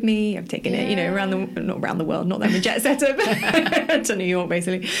York with me. I've taken it, not around the world, not that I'm a jet setter, but to New York,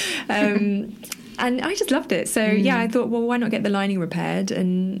 basically. And I just loved it. So, I thought, well, why not get the lining repaired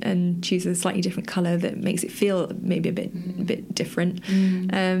and choose a slightly different colour that makes it feel maybe a bit different.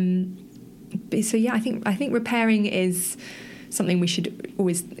 So, I think repairing is something we should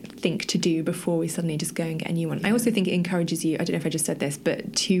always think to do before we suddenly just go and get a new one. I also think it encourages you, I don't know if I just said this,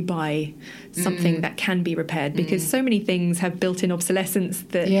 but to buy something that can be repaired, because so many things have built-in obsolescence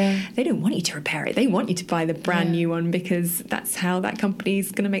that they don't want you to repair it. They want you to buy the brand new one because that's how that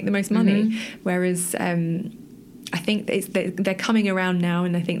company's going to make the most money. Whereas I think they're coming around now,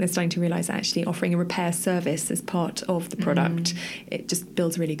 and I think they're starting to realise that actually offering a repair service as part of the product, it just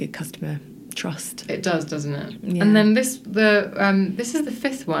builds really good customer trust. It does, doesn't it? Yeah. And then this is the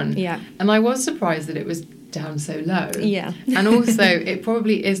 5th one. Yeah. And I was surprised that it was down so low. Yeah. And also, it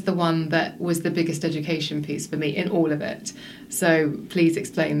probably is the one that was the biggest education piece for me in all of it. So please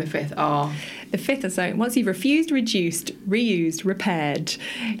explain the 5th R. The 5th is, so once you've refused, reduced, reused, repaired,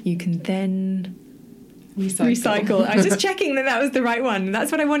 you can then Recycle. I was just checking that was the right one.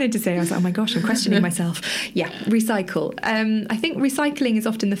 That's what I wanted to say. I was like, oh my gosh, I'm questioning myself. Yeah, recycle. I think recycling is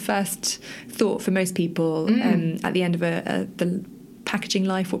often the first thought for most people at the end of the packaging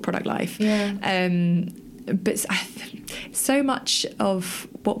life or product life. Yeah. But so much of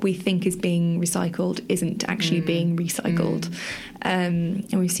what we think is being recycled isn't actually being recycled. And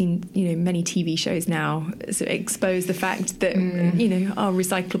we've seen, many TV shows now sort of expose the fact that, our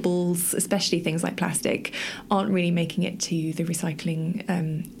recyclables, especially things like plastic, aren't really making it to the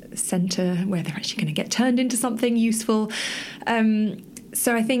recycling centre where they're actually going to get turned into something useful.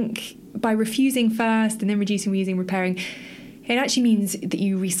 So I think by refusing first and then reducing, reusing, repairing, it actually means that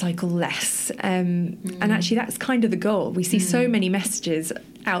you recycle less. And actually that's kind of the goal. We see so many messages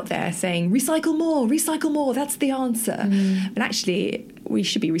out there saying, recycle more, that's the answer. But actually we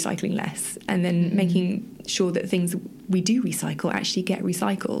should be recycling less and then making sure that things we do recycle actually get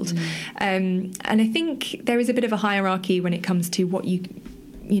recycled. And I think there is a bit of a hierarchy when it comes to what you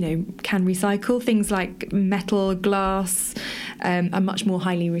can recycle. Things like metal, glass are much more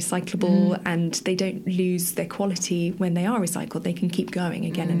highly recyclable, and they don't lose their quality when they are recycled. They can keep going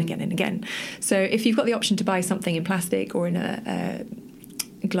again and again and again. So if you've got the option to buy something in plastic or in a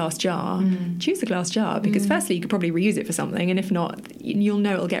glass jar, choose a glass jar, because firstly you could probably reuse it for something, and if not, you'll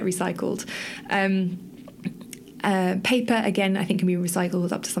know it'll get recycled. Paper, again, I think can be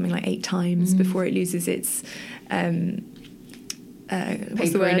recycled up to something like 8 times before it loses its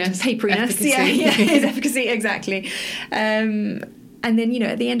what's the word? Paperiness. Efficacy. Yeah, its efficacy, exactly. And then,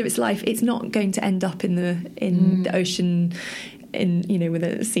 at the end of its life, it's not going to end up in the ocean, with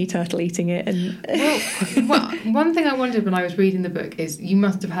a sea turtle eating it. And well, one thing I wondered when I was reading the book is you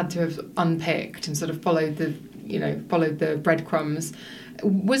must have had to have unpicked and sort of followed the breadcrumbs.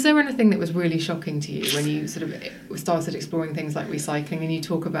 Was there anything that was really shocking to you when you sort of started exploring things like recycling? And you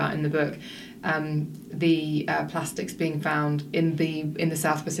talk about in the book the plastics being found in the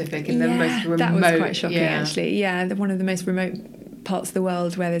South Pacific, in the most remote. That was quite shocking, actually. Yeah, one of the most remote parts of the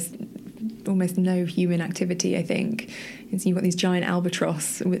world where there's almost no human activity, I think. And so you've got these giant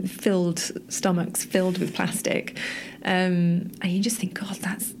albatross with filled stomachs filled with plastic, and you just think, God,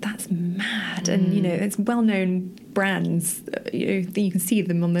 that's mad. And it's well-known brands. You can see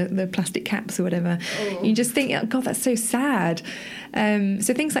them on the plastic caps or whatever. You just think, oh, God, that's so sad.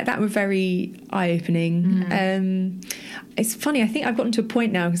 So things like that were very eye-opening. It's funny, I think I've gotten to a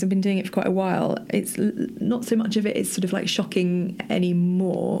point now, because I've been doing it for quite a while, it's not so much of it is sort of like shocking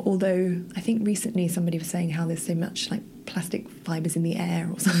anymore, although I think recently somebody was saying how there's so much like plastic fibres in the air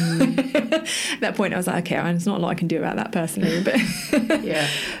or something. At that point I was like, okay, there's not a lot I can do about that personally, but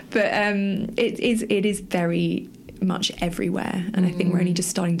it is very much everywhere, and I think we're only just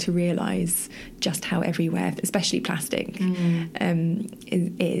starting to realise just how everywhere, especially plastic,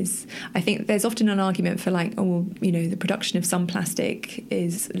 is. I think there's often an argument for like, the production of some plastic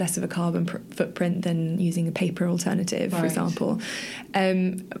is less of a carbon footprint than using a paper alternative, for example.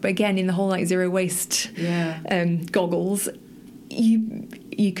 But again, in the whole like zero waste goggles,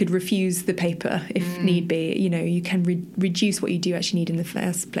 you could refuse the paper if need be. You can reduce what you do actually need in the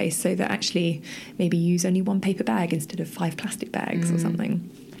first place, so that actually maybe use only 1 paper bag instead of 5 plastic bags or something.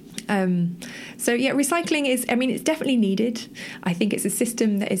 So recycling is, it's definitely needed. I think it's a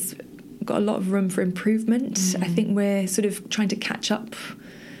system that has got a lot of room for improvement. I think we're sort of trying to catch up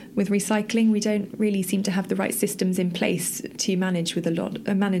with recycling. We don't really seem to have the right systems in place to manage a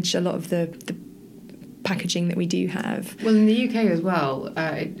lot of the packaging that we do have. Well, in the UK as well,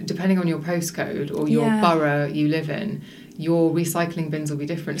 depending on your postcode or your borough you live in, your recycling bins will be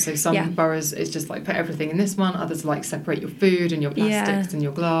different. So some boroughs, it's just like put everything in this one. Others like separate your food and your plastics and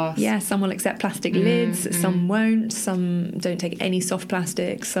your glass. Yeah, some will accept plastic lids, some won't. Some don't take any soft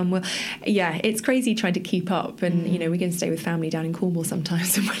plastics. Some will. Yeah, it's crazy trying to keep up. And we're going to stay with family down in Cornwall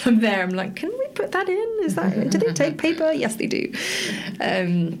sometimes. And when I'm there, I'm like, can we put that in? Do they take paper? Yes, they do.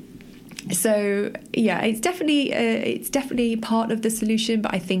 So it's definitely part of the solution,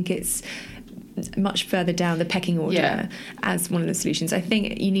 but I think it's much further down the pecking order as one of the solutions. I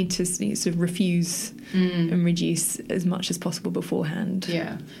think you need to sort of refuse and reduce as much as possible beforehand.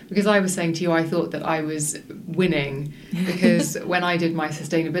 Yeah, because I was saying to you, I thought that I was winning because when I did my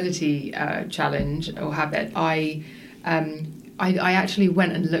sustainability challenge or habit, I actually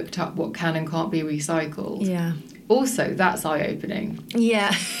went and looked up what can and can't be recycled. Yeah. Also, that's eye-opening.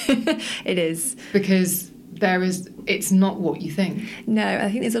 Yeah, it is. Because it's not what you think. No, I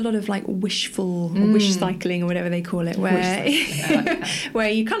think there's a lot of like wishful or wish cycling or whatever they call it, where where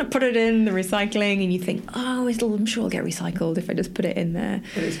you kind of put it in the recycling and you think, I'm sure it'll get recycled if I just put it in there.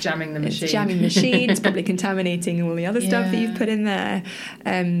 But it's jamming the machine. It's jamming the machine. It's probably contaminating all the other stuff that you've put in there.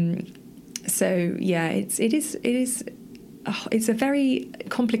 So yeah, it is. It's a very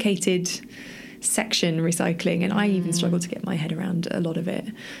complicated section, recycling, and I even struggle to get my head around a lot of it.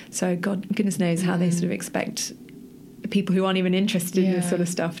 So goodness knows how they sort of expect people who aren't even interested in this sort of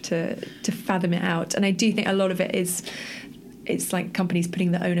stuff to fathom it out. And I do think a lot of it is, it's like companies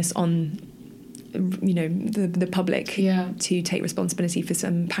putting the onus on, you know, the public to take responsibility for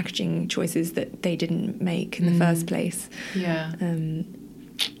some packaging choices that they didn't make in the first place.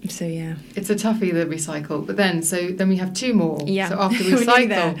 So it's a toughie, the recycle. But then we have two more. So after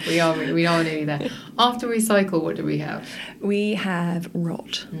recycle, we are nearly there. After recycle, what do we have? We have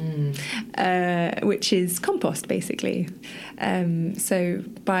rot, which is compost basically. So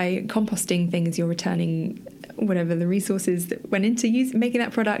by composting things, you're returning whatever the resources that went into making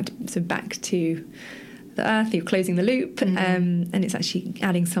that product, so back to the earth. You're closing the loop, and it's actually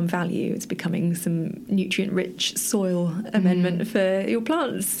adding some value. It's becoming some nutrient-rich soil amendment for your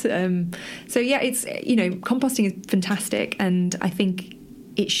plants. So it's, you know, composting is fantastic, and I think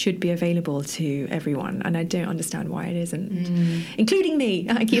it should be available to everyone, and I don't understand why it isn't, including me.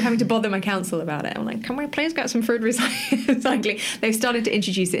 I keep having to bother my council about it. I'm like, can we please get some food recycling? They've started to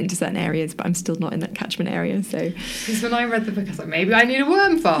introduce it into certain areas, but I'm still not in that catchment area. So, because when I read the book, I was like, maybe I need a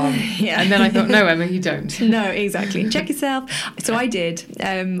worm farm. And then I thought, no, Emma, you don't. No, exactly. Check yourself. So I did.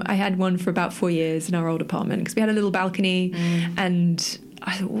 I had one for about 4 years in our old apartment because we had a little balcony, and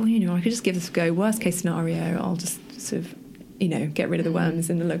I thought, well, you know, I could just give this a go. Worst case scenario, I'll just sort of, you know, get rid of the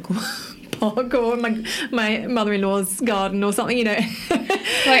worms in the local park or my mother-in-law's garden or something, you know.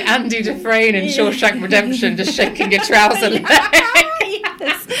 Like Andy Dufresne in Shawshank Redemption, just shaking your trouser leg.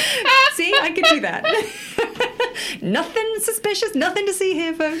 Yes. See, I could do that. Nothing suspicious, nothing to see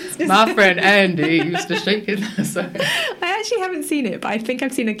here, folks. My friend Andy used to shake his trouser. I actually haven't seen it, but I think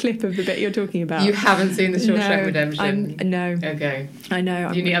I've seen a clip of the bit you're talking about. You haven't seen the Shawshank Redemption? No. Okay. I know.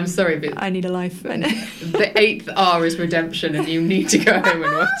 I'm sorry, but I need a life. I know. The 8th R is redemption, and you need to go home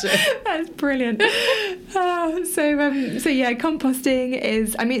and watch it. That's brilliant. So composting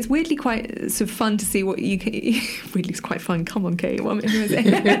is, I mean, it's weirdly quite sort of fun to see what you can. Weirdly, it's quite fun. Come on, Kate. What am I going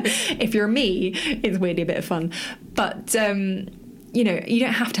to say? If you're me, it's weirdly a bit of fun. But you know, you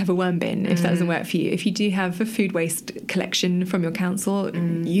don't have to have a worm bin if that doesn't work for you. If you do have a food waste collection from your council,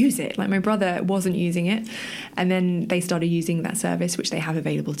 use it. Like my brother wasn't using it, and then they started using that service, which they have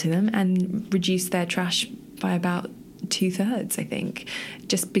available to them, and reduced their trash by about 2/3, I think,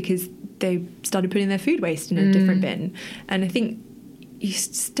 just because they started putting their food waste in a different bin. And I think you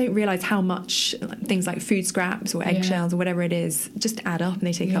just don't realise how much things like food scraps or eggshells or whatever it is just add up, and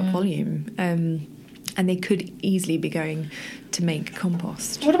they take up volume. And they could easily be going to make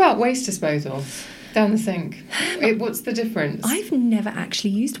compost. What about waste disposal? Down the sink. What's the difference? I've never actually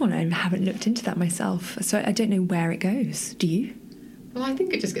used one. I haven't looked into that myself, so I don't know where it goes. Do you? Well, I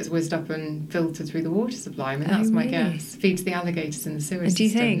think it just gets whizzed up and filtered through the water supply. I mean, that's my guess. Feeds the alligators in the sewage system. Do you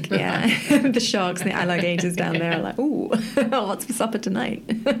think? Yeah. The sharks and the alligators down there are like, ooh, what's for supper tonight?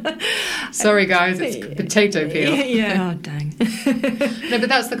 Sorry, guys, it's potato peel. Yeah, oh, dang. No, but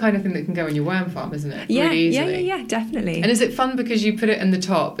that's the kind of thing that can go on your worm farm, isn't it? Yeah, really easily. yeah, definitely. And is it fun because you put it in the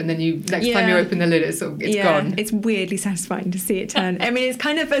top and then next time you open the lid, it's gone? It's weirdly satisfying to see it turn. I mean, it's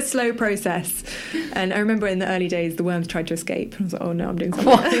kind of a slow process. And I remember in the early days, the worms tried to escape. I was like, oh no, I'm doing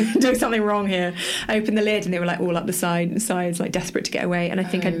something wrong here. I opened the lid and they were like all up the sides, like desperate to get away. And I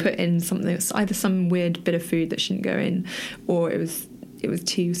think I'd put in something that was either some weird bit of food that shouldn't go in, or it was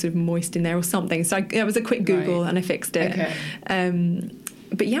too sort of moist in there or something. So it was a quick Google and I fixed it. Okay.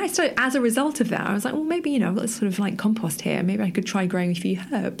 But yeah, so as a result of that, I was like, well, maybe, you know, I've got this sort of like compost here. Maybe I could try growing a few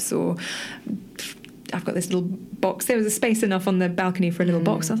herbs, or I've got this little box. There was a space enough on the balcony for a little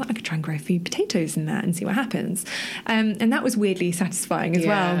box. I was like, I could try and grow a few potatoes in that and see what happens. And that was weirdly satisfying as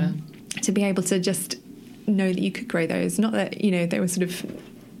well, to be able to just know that you could grow those. Not that, you know, they were sort of,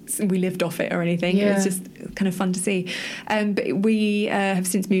 we lived off it or anything. It was just kind of fun to see. But we have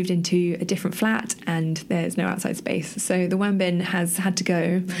since moved into a different flat and there's no outside space. So the worm bin has had to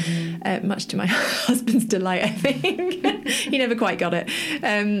go, much to my husband's delight, I think. He never quite got it.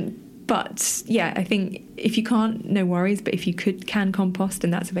 But yeah, I think if you can't, no worries. But if you can compost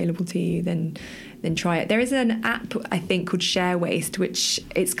and that's available to you, then try it. There is an app, I think, called Share Waste, which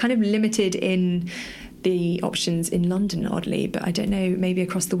it's kind of limited in the options in London, oddly. But I don't know, maybe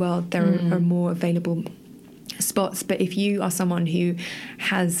across the world there are more available spots. But if you are someone who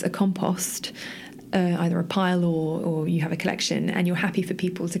has a compost, either a pile or you have a collection, and you're happy for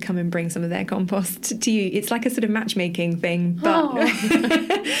people to come and bring some of their compost to you, it's like a sort of matchmaking thing, but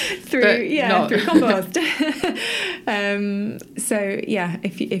through compost. So yeah,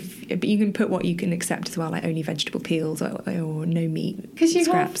 but you can put what you can accept as well, like only vegetable peels or no meat. Because you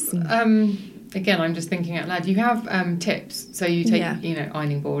scraps. Again, I'm just thinking out loud. You have tips, so you take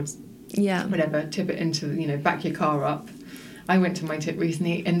ironing boards, whatever, tip it into back your car up. I went to my tip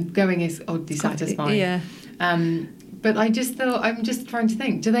recently, and going is oddly satisfying. But I'm just trying to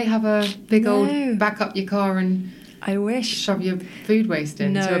think, do they have a big old back up your car and I wish shove your food waste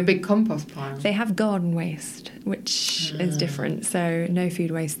into a big compost pile? They have garden waste, which is different, so no food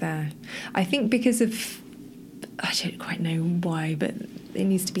waste there. I think because of, I don't quite know why, but it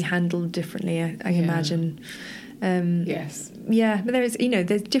needs to be handled differently, I imagine. Yes. Yeah, but there's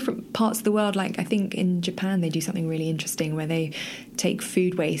different parts of the world. Like I think in Japan they do something really interesting where they take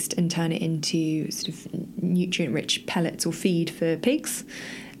food waste and turn it into sort of nutrient-rich pellets or feed for pigs.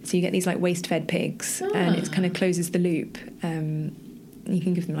 So you get these like waste-fed pigs, and it kind of closes the loop. You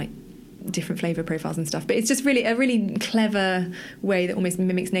can give them like different flavour profiles and stuff, but it's just really a really clever way that almost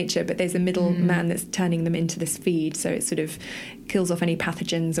mimics nature, but there's a middleman that's turning them into this feed, so it sort of kills off any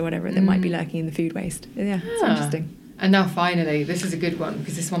pathogens or whatever that might be lurking in the food waste. It's interesting. And now finally, this is a good one,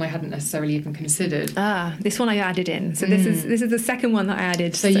 because this one I hadn't necessarily even considered. This one I added in. So this is the second one that I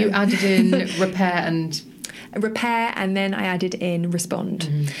added. So you added in repair and then I added in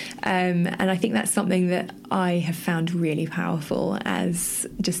respond. And I think that's something that I have found really powerful as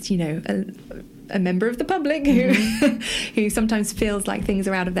just, a member of the public who sometimes feels like things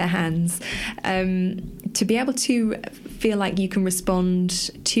are out of their hands. To be able to feel like you can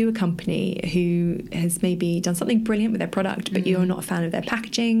respond to a company who has maybe done something brilliant with their product, but you're not a fan of their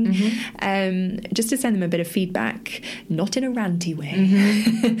packaging, just to send them a bit of feedback, not in a ranty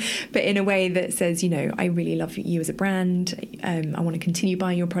way, but in a way that says, I really love you as a brand. I want to continue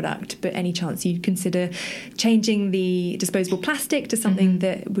buying your product, but any chance you'd consider changing the disposable plastic to something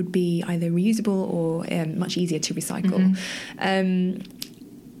that would be either reusable or much easier to recycle.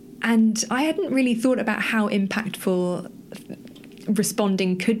 And I hadn't really thought about how impactful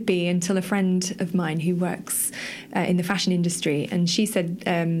responding could be until a friend of mine who works in the fashion industry, and she said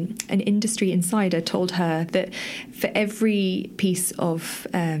an industry insider told her that for every piece of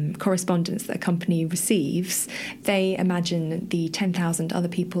correspondence that a company receives, they imagine the 10,000 other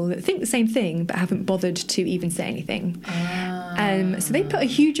people that think the same thing but haven't bothered to even say anything. So they put a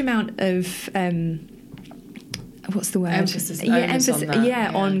huge amount of what's the word? Emphasis on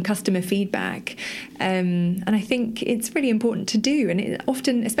that. On customer feedback, and I think it's really important to do. And it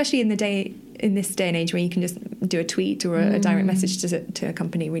often, especially in this day and age, where you can just do a tweet or a direct message to a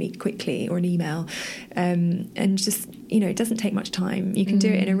company really quickly, or an email, and just it doesn't take much time. You can do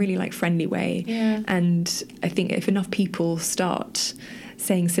it in a really friendly way. And I think if enough people start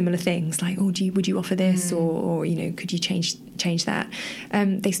saying similar things like, would you offer this, or could you change that,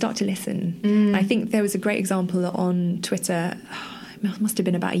 they start to listen. I think there was a great example on Twitter, it must have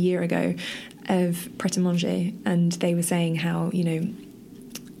been about a year ago, of Pret a Manger, and they were saying how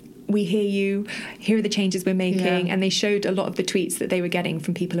we hear you, here are the changes we're making, and they showed a lot of the tweets that they were getting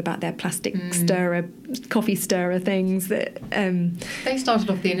from people about their plastic coffee stirrer things that they started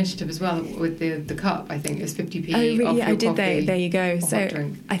off the initiative as well with the cup. I think it's 50p off your I did. coffee. There you go.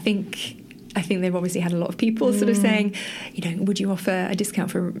 So I think they've obviously had a lot of people sort of saying, would you offer a discount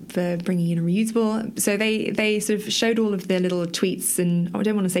for bringing in a reusable? So they sort of showed all of their little tweets and, I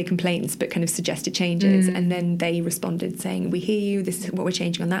don't want to say complaints, but kind of suggested changes. And then they responded saying, we hear you, this is what we're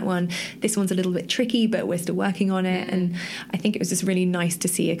changing on that one. This one's a little bit tricky, but we're still working on it. And I think it was just really nice to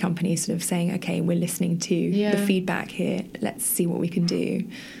see a company sort of saying, okay, we're listening to the feedback here. Let's see what we can do.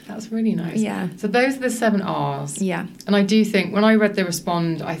 That's really nice. Yeah. So those are the 7 R's. Yeah. And I do think when I read the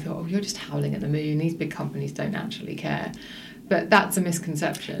respond, I thought, you're just howling at the moon. These big companies don't actually care. But that's a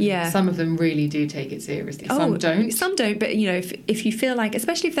misconception. Yeah. Some of them really do take it seriously. Some don't. Some don't. But, if you feel like,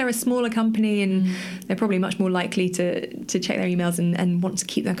 especially if they're a smaller company and they're probably much more likely to check their emails and want to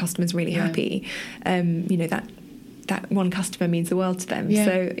keep their customers really happy, that one customer means the world to them. Yeah.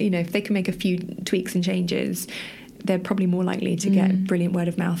 So, if they can make a few tweaks and changes, they're probably more likely to get brilliant word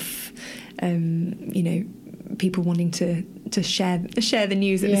of mouth, people wanting to share the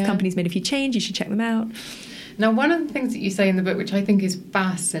news that this company's made a few changes, you should check them out. Now, one of the things that you say in the book, which I think is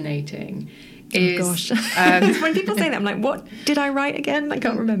fascinating, is... Oh, gosh. When people say that, I'm like, what did I write again? I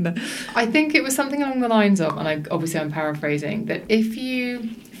can't remember. I think it was something along the lines of, and I'm paraphrasing, that if you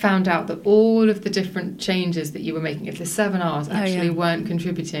found out that all of the different changes that you were making, if the 7 R's actually weren't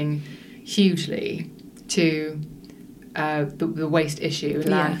contributing hugely to the waste issue,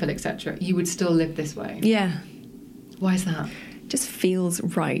 landfill, etc., you would still live this way. Yeah. Why is that? Just feels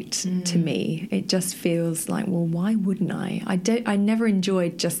right to me. It just feels like, well, why wouldn't I? I never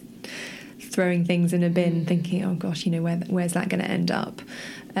enjoyed just throwing things in a bin thinking, oh gosh, where's that going to end up?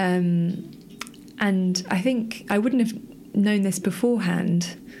 And I think I wouldn't have known this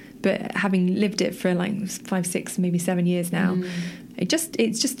beforehand, but having lived it for 5, 6, maybe 7 years now,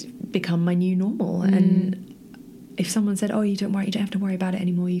 it's just become my new normal. And if someone said, oh, you don't have to worry about it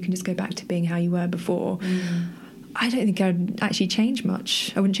anymore, you can just go back to being how you were before, I don't think I'd actually change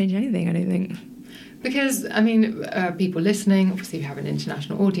much. I wouldn't change anything, I don't think. Because, I mean, people listening, obviously you have an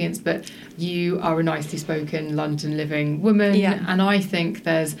international audience, but you are a nicely spoken London living woman. Yeah. And I think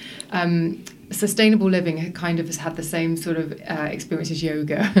there's sustainable living kind of has had the same sort of experience as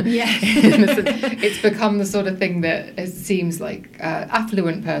yoga. Yeah. It's become the sort of thing that it seems like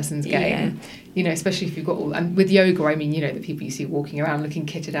affluent person's game. Yeah. You know, especially if you've got all... And with yoga, I mean, you know, the people you see walking around looking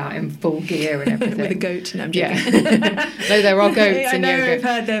kitted out in full gear and everything. With a goat. No, I'm joking. Yeah. No, there are goats in yoga. I know, I've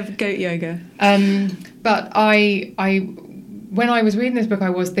heard of goat yoga. But when I was reading this book, I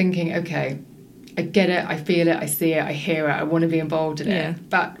was thinking, okay, I get it, I feel it, I see it, I hear it, I want to be involved in it.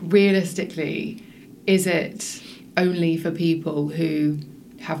 But realistically, is it only for people who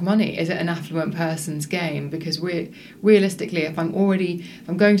have money? Is it an affluent person's game? Because realistically, if I'm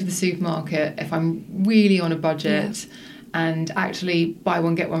going to the supermarket, if I'm really on a budget, and actually buy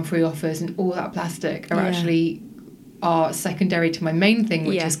one get one free offers and all that plastic are secondary to my main thing,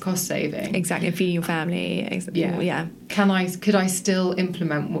 which is cost saving. Exactly, and feeding your family. Yeah. Could I still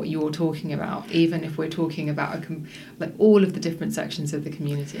implement what you're talking about, even if we're talking about like all of the different sections of the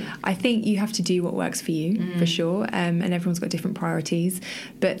community? I think you have to do what works for you, for sure, and everyone's got different priorities,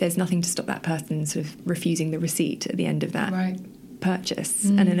 but there's nothing to stop that person sort of refusing the receipt at the end of that purchase.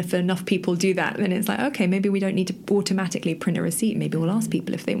 And then if enough people do that, then it's like, okay, maybe we don't need to automatically print a receipt. Maybe we'll ask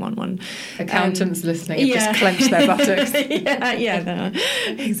people if they want one. Accountants listening have just clenched their buttocks.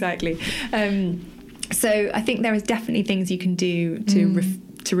 Exactly. So I think there is definitely things you can do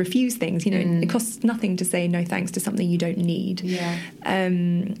to refuse things. You know, it costs nothing to say no thanks to something you don't need.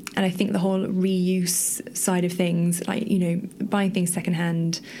 And I think the whole reuse side of things, like, you know, buying things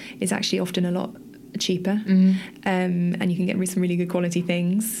secondhand is actually often a lot cheaper, and you can get some really good quality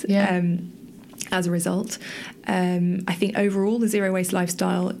things as a result. I think overall the zero waste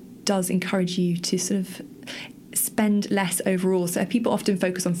lifestyle does encourage you to sort of spend less overall. So people often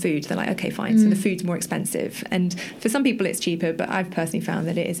focus on food. They're like, okay, fine, so the food's more expensive, and for some people it's cheaper, but I've personally found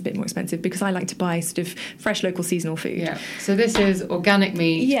that it is a bit more expensive because I like to buy sort of fresh local seasonal food. So this is organic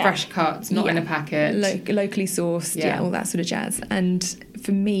meat, fresh cuts, not in a packet, locally sourced, all that sort of jazz. And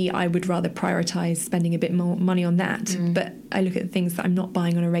for me, I would rather prioritise spending a bit more money on that. But I look at things that I'm not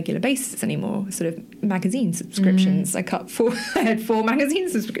buying on a regular basis anymore, sort of magazine subscriptions. I had 4 magazine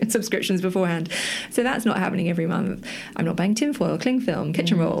subscriptions beforehand. So that's not happening every month. I'm not buying tinfoil, cling film,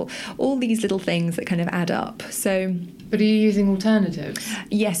 kitchen roll, all these little things that kind of add up. So... But are you using alternatives?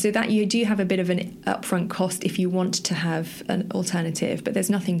 Yes, so that you do have a bit of an upfront cost if you want to have an alternative, but there's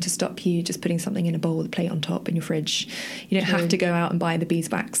nothing to stop you just putting something in a bowl with a plate on top in your fridge. You don't have to go out and buy the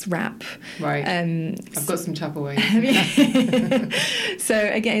beeswax wrap. Right. I've got some Tupperware. So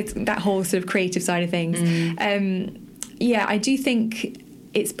again, it's that whole sort of creative side of things. I do think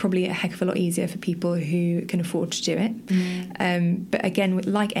it's probably a heck of a lot easier for people who can afford to do it. But again,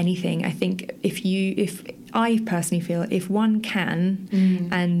 like anything, I think if I personally feel if one can,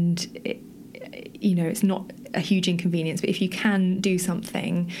 and it's not a huge inconvenience, but if you can do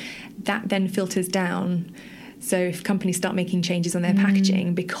something, that then filters down. So if companies start making changes on their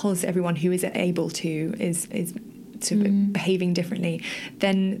packaging because everyone who is able to is sort of behaving differently,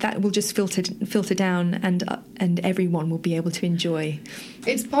 then that will just filter down, and everyone will be able to enjoy.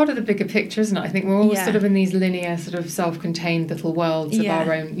 It's part of the bigger picture, isn't it? I think we're all sort of in these linear, sort of self-contained little worlds of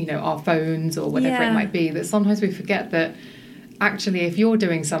our own, our phones or whatever it might be, that sometimes we forget that actually if you're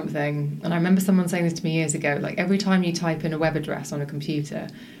doing something, and I remember someone saying this to me years ago, like every time you type in a web address on a computer,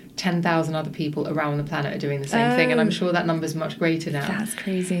 10,000 other people around the planet are doing the same thing, and I'm sure that number's much greater now. That's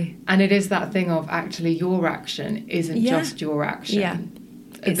crazy. And it is that thing of actually your action isn't just your action. Yeah,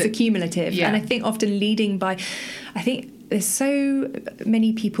 it's accumulative. And I think often leading by... I think there's so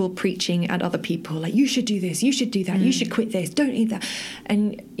many people preaching at other people, like, you should do this, you should do that, you should quit this, don't eat that.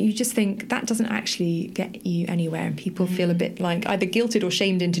 And you just think that doesn't actually get you anywhere, and people feel a bit like either guilted or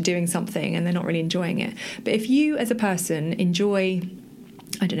shamed into doing something and they're not really enjoying it. But if you as a person enjoy...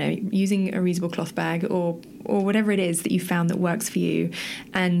 I don't know, using a reusable cloth bag or whatever it is that you found that works for you,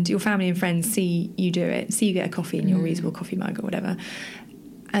 and your family and friends see you do it, see you get a coffee in your reusable coffee mug or whatever,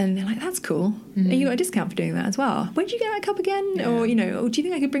 and they're like, that's cool. And you got a discount for doing that as well. Where'd you get that cup again? Or, or do you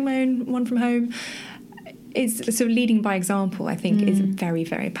think I could bring my own one from home? It's sort of leading by example, I think, is very,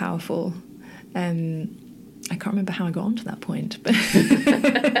 very powerful. I can't remember how I got onto that point, but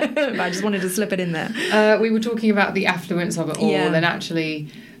I just wanted to slip it in there. We were talking about the affluence of it all, and actually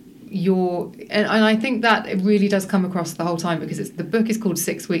and I think that it really does come across the whole time, because the book is called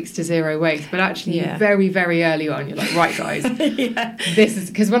 6 Weeks to Zero Waste, but actually very, very early on, you're like, right, guys, this is...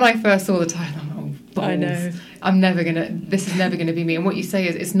 Because when I first saw the title, I'm like, oh, balls. I know. this is never gonna be me. And what you say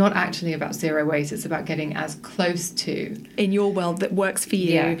is, it's not actually about zero waste, it's about getting as close to, in your world, that works for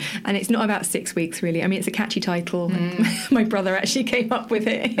you. Yeah. And it's not about 6 weeks, really. I mean, it's a catchy title. My brother actually came up with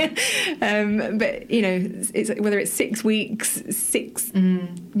it. But, you know, it's whether it's 6 weeks, 6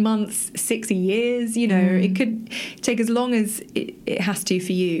 months, 6 years, you know, it could take as long as it has to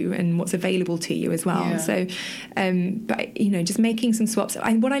for you and what's available to you as well. Yeah. So, but, you know, just making some swaps.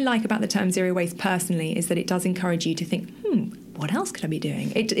 What I like about the term zero waste personally is that it does encourage you to think, what else could I be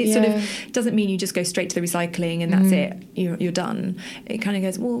doing? It sort of doesn't mean you just go straight to the recycling and that's it, you're done. It kind of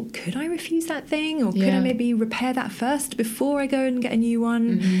goes, well, could I refuse that thing? Or could I maybe repair that first before I go and get a new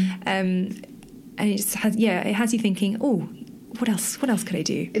one? And it just has, it has you thinking, oh, what else could I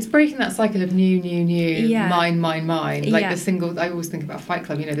do? It's breaking that cycle of new, mine. Like the single, I always think about Fight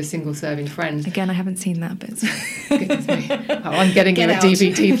Club, you know, the single serving friend. Again, I haven't seen that, but goodness me. Oh, I'm getting you a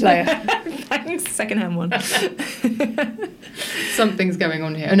DVD player. Thanks, secondhand one. Something's going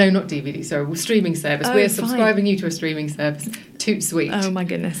on here. Oh no, not DVD, sorry, streaming service. We're subscribing you to a streaming service. Toot sweet. Oh my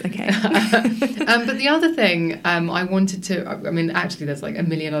goodness, okay. But the other thing I wanted to, I mean, actually there's like a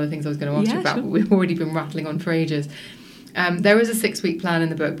million other things I was going to ask you about, but we've already been rattling on for ages. There is a 6-week plan in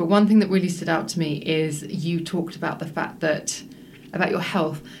the book, but one thing that really stood out to me is you talked about the fact that, about your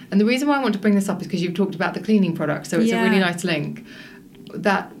health. And the reason why I want to bring this up is because you've talked about the cleaning products, so it's a really nice link.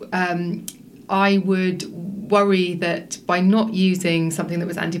 That I would worry that by not using something that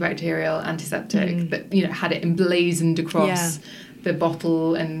was antibacterial, antiseptic, that, you know, had it emblazoned across the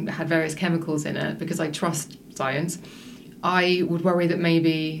bottle and had various chemicals in it, because I trust science, I would worry that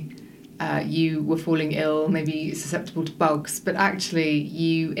maybe you were falling ill, maybe susceptible to bugs, but actually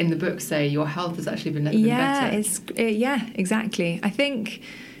you, in the book, say your health has actually been better. Exactly. I think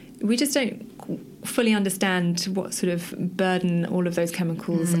we just don't fully understand what sort of burden all of those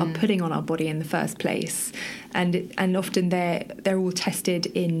chemicals are putting on our body in the first place, and often they're all tested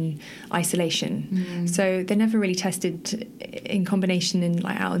in isolation, so they're never really tested in combination in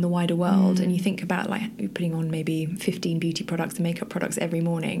like out in the wider world. And you think about like putting on maybe 15 beauty products and makeup products every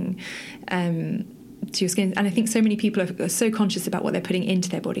morning to your skin, and I think so many people are so conscious about what they're putting into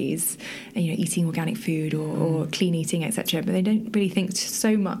their bodies, and, you know, eating organic food or clean eating, etc., but they don't really think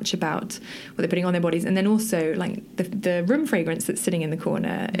so much about what they're putting on their bodies. And then also like the room fragrance that's sitting in the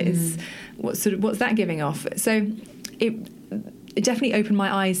corner is what's that giving off. So it definitely opened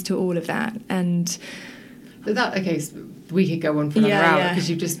my eyes to all of that. And that, okay, so we could go on for another hour, because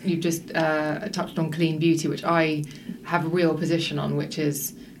you've just touched on clean beauty, which I have a real position on, which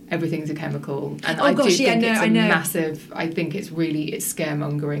is everything's a chemical, and I think it's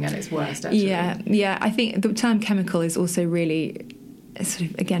scaremongering at its worst, actually. I think the term chemical is also really sort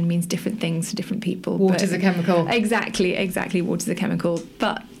of, again, means different things to different people. Water's a chemical. Exactly, water's a chemical.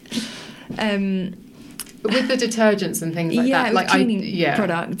 But with the detergents and things like that, like cleaning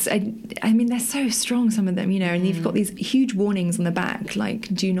products, I mean, they're so strong, some of them, you know, and you've got these huge warnings on the back, like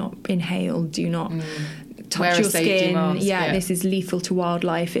do not inhale, do not touch your skin. Mask, this is lethal to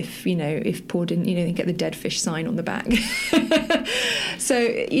wildlife if poured in, you get the dead fish sign on the back. So,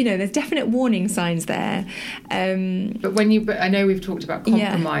 there's definite warning signs there. But I know we've talked about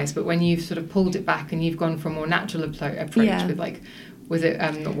compromise, but when you've sort of pulled it back and you've gone for a more natural approach with like, was it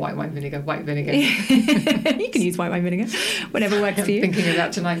not white wine vinegar? White vinegar. You can use white wine vineegar, whatever works for you. I'm thinking of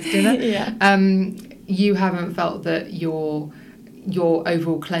that tonight's dinner. You haven't felt that your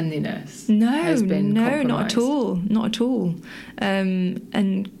overall cleanliness has been compromised? Not at all.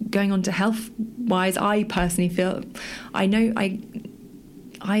 And going on to health-wise, I personally feel, I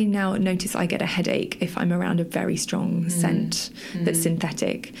now notice I get a headache if I'm around a very strong scent that's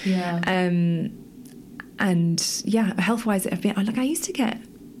synthetic. Health-wise, I used to get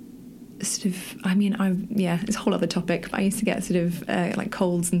sort of, it's a whole other topic, but I used to get sort of like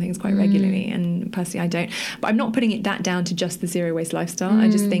colds and things quite regularly, and personally I don't. But I'm not putting that down to just the zero waste lifestyle. I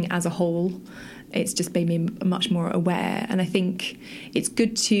just think as a whole it's just made me much more aware, and I think it's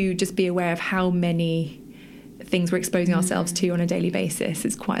good to just be aware of how many things we're exposing ourselves to on a daily basis.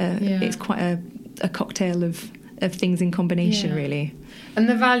 It's quite a cocktail of things in combination, really. And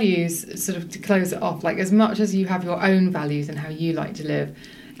the values, sort of to close it off, like as much as you have your own values and how you like to live,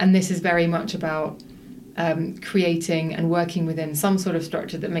 and this is very much about creating and working within some sort of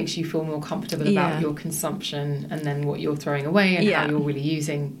structure that makes you feel more comfortable about your consumption and then what you're throwing away and how you're really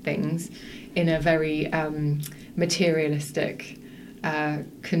using things in a very materialistic,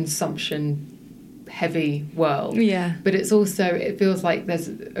 consumption heavy world. But it's also, it feels like there's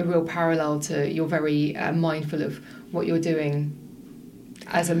a real parallel to, you're very mindful of what you're doing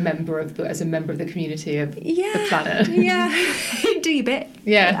as a member of the community of the planet. Do your bit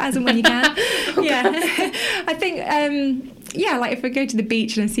as and when you can. Yeah. I think, like if I go to the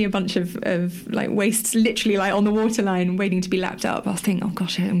beach and I see a bunch of like wastes literally like on the waterline waiting to be lapped up, I'll think, oh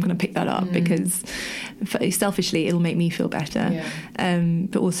gosh, I'm going to pick that up because selfishly it'll make me feel better.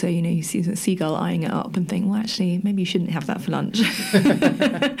 But also, you see a seagull eyeing it up and think, well, actually, maybe you shouldn't have that for lunch.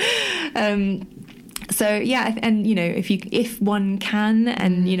 So and if one can,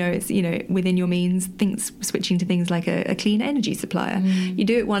 and it's within your means, switching to things like a clean energy supplier. You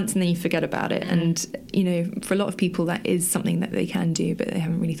do it once and then you forget about it. And for a lot of people that is something that they can do, but they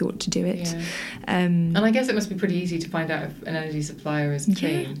haven't really thought to do it. And I guess it must be pretty easy to find out if an energy supplier is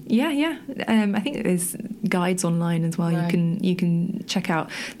clean. I think that there's guides online as well. Right. You can check out.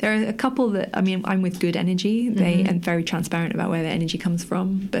 There are a couple that I'm with Good Energy. They are very transparent about where their energy comes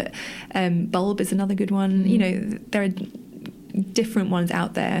from. But Bulb is another good one. There are different ones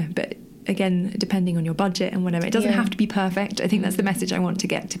out there, but again, depending on your budget and whatever, it doesn't have to be perfect. I think that's the message I want to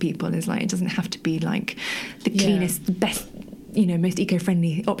get to people, is like, it doesn't have to be like the cleanest, the best, most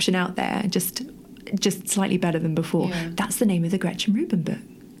eco-friendly option out there, just slightly better than before. That's the name of the Gretchen Rubin book.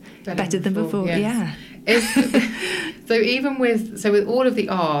 Better than before. Yes. So even with all of the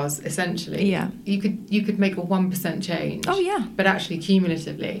R's, essentially, you could make a 1% change. Oh yeah. But actually,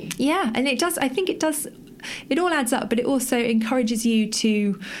 cumulatively, and it does. I think it does. It all adds up, but it also encourages you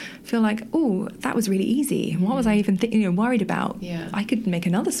to feel like, oh, that was really easy. What was I even worried about? I could make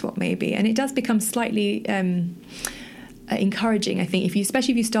another swap maybe, and it does become slightly encouraging, I think,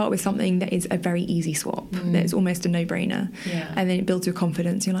 especially if you start with something that is a very easy swap, that's almost a no-brainer, and then it builds your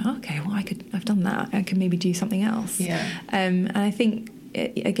confidence. You're like, okay, well, I've done that. I could maybe do something else. And I think,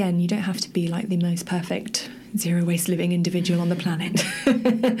 again, you don't have to be like the most perfect zero waste living individual on the planet.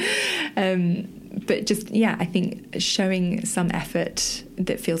 But just, I think showing some effort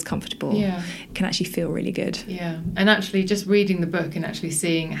that feels comfortable can actually feel really good. And actually just reading the book and actually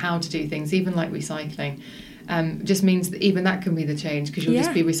seeing how to do things, even like recycling, just means that even that can be the change, because you'll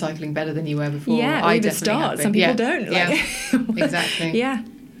just be recycling better than you were before. I definitely start. Some people don't. Exactly.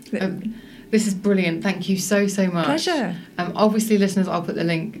 This is brilliant. Thank you so much. Pleasure. Obviously, listeners, I'll put the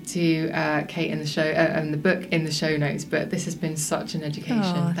link to Kate in the show and the book in the show notes. But this has been such an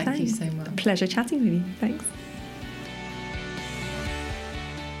education. Thank you so much. Pleasure chatting with you. Thanks.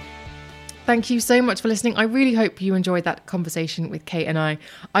 Thank you so much for listening. I really hope you enjoyed that conversation with Kate and I.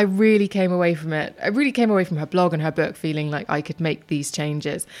 I really came away from it. I really came away from her blog and her book feeling like I could make these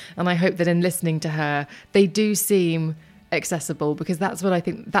changes. And I hope that in listening to her, they do seem accessible, because that's what I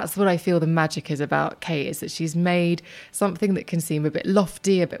feel the magic is about Kate, is that she's made something that can seem a bit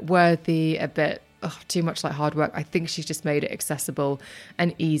lofty, a bit worthy, a bit too much like hard work. I think she's just made it accessible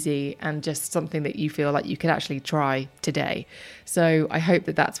and easy, and just something that you feel like you could actually try today. So I hope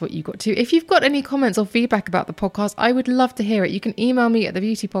that that's what you got too. If you've got any comments or feedback about the podcast, I would love to hear it. You can email me at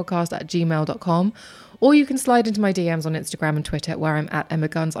thebeautypodcast@gmail.com, or you can slide into my DMs on Instagram and Twitter, where I'm at Emma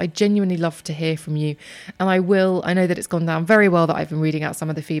Guns. I genuinely love to hear from you. And I know that it's gone down very well that I've been reading out some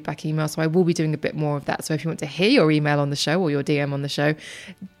of the feedback emails, so I will be doing a bit more of that. So if you want to hear your email on the show or your DM on the show,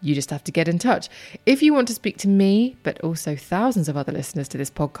 you just have to get in touch. If you want to speak to me, but also thousands of other listeners to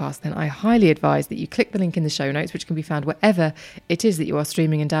this podcast, then I highly advise that you click the link in the show notes, which can be found wherever it is that you are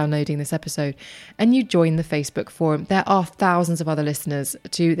streaming and downloading this episode, and you join the Facebook forum. There are thousands of other listeners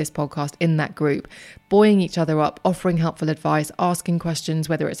to this podcast in that group, buoying each other up, offering helpful advice, asking questions,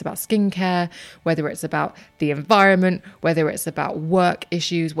 whether it's about skincare, whether it's about the environment, whether it's about work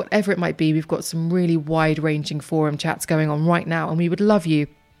issues, whatever it might be. We've got some really wide-ranging forum chats going on right now, and we would love you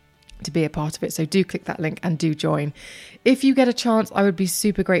to be a part of it. So do click that link and do join. If you get a chance, I would be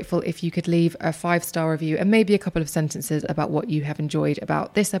super grateful if you could leave a 5-star review and maybe a couple of sentences about what you have enjoyed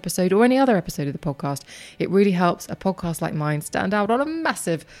about this episode or any other episode of the podcast. It really helps a podcast like mine stand out on the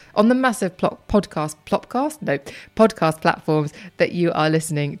massive podcast platforms that you are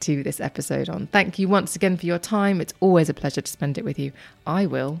listening to this episode on. Thank you once again for your time. It's always a pleasure to spend it with you. I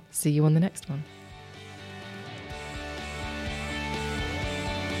will see you on the next one.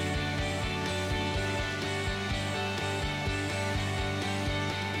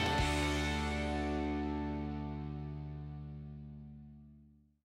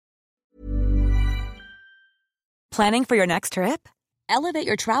 Planning for your next trip? Elevate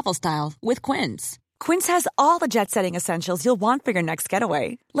your travel style with Quince. Quince has all the jet-setting essentials you'll want for your next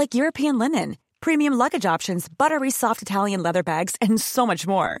getaway, like European linen, premium luggage options, buttery soft Italian leather bags, and so much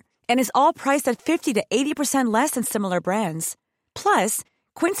more. And is all priced at 50 to 80% less than similar brands. Plus,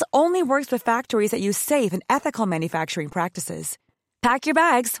 Quince only works with factories that use safe and ethical manufacturing practices. Pack your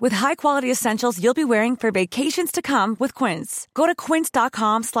bags with high-quality essentials you'll be wearing for vacations to come with Quince. Go to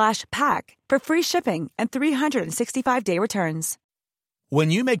quince.com/pack for free shipping and 365-day returns. When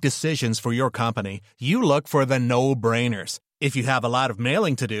you make decisions for your company, you look for the no-brainers. If you have a lot of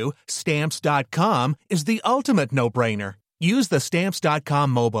mailing to do, Stamps.com is the ultimate no-brainer. Use the Stamps.com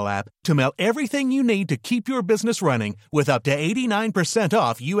mobile app to mail everything you need to keep your business running with up to 89%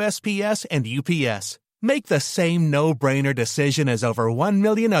 off USPS and UPS. Make the same no-brainer decision as over 1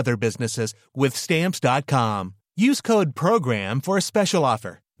 million other businesses with Stamps.com. Use code PROGRAM for a special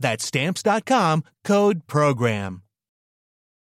offer. That's Stamps.com, code PROGRAM.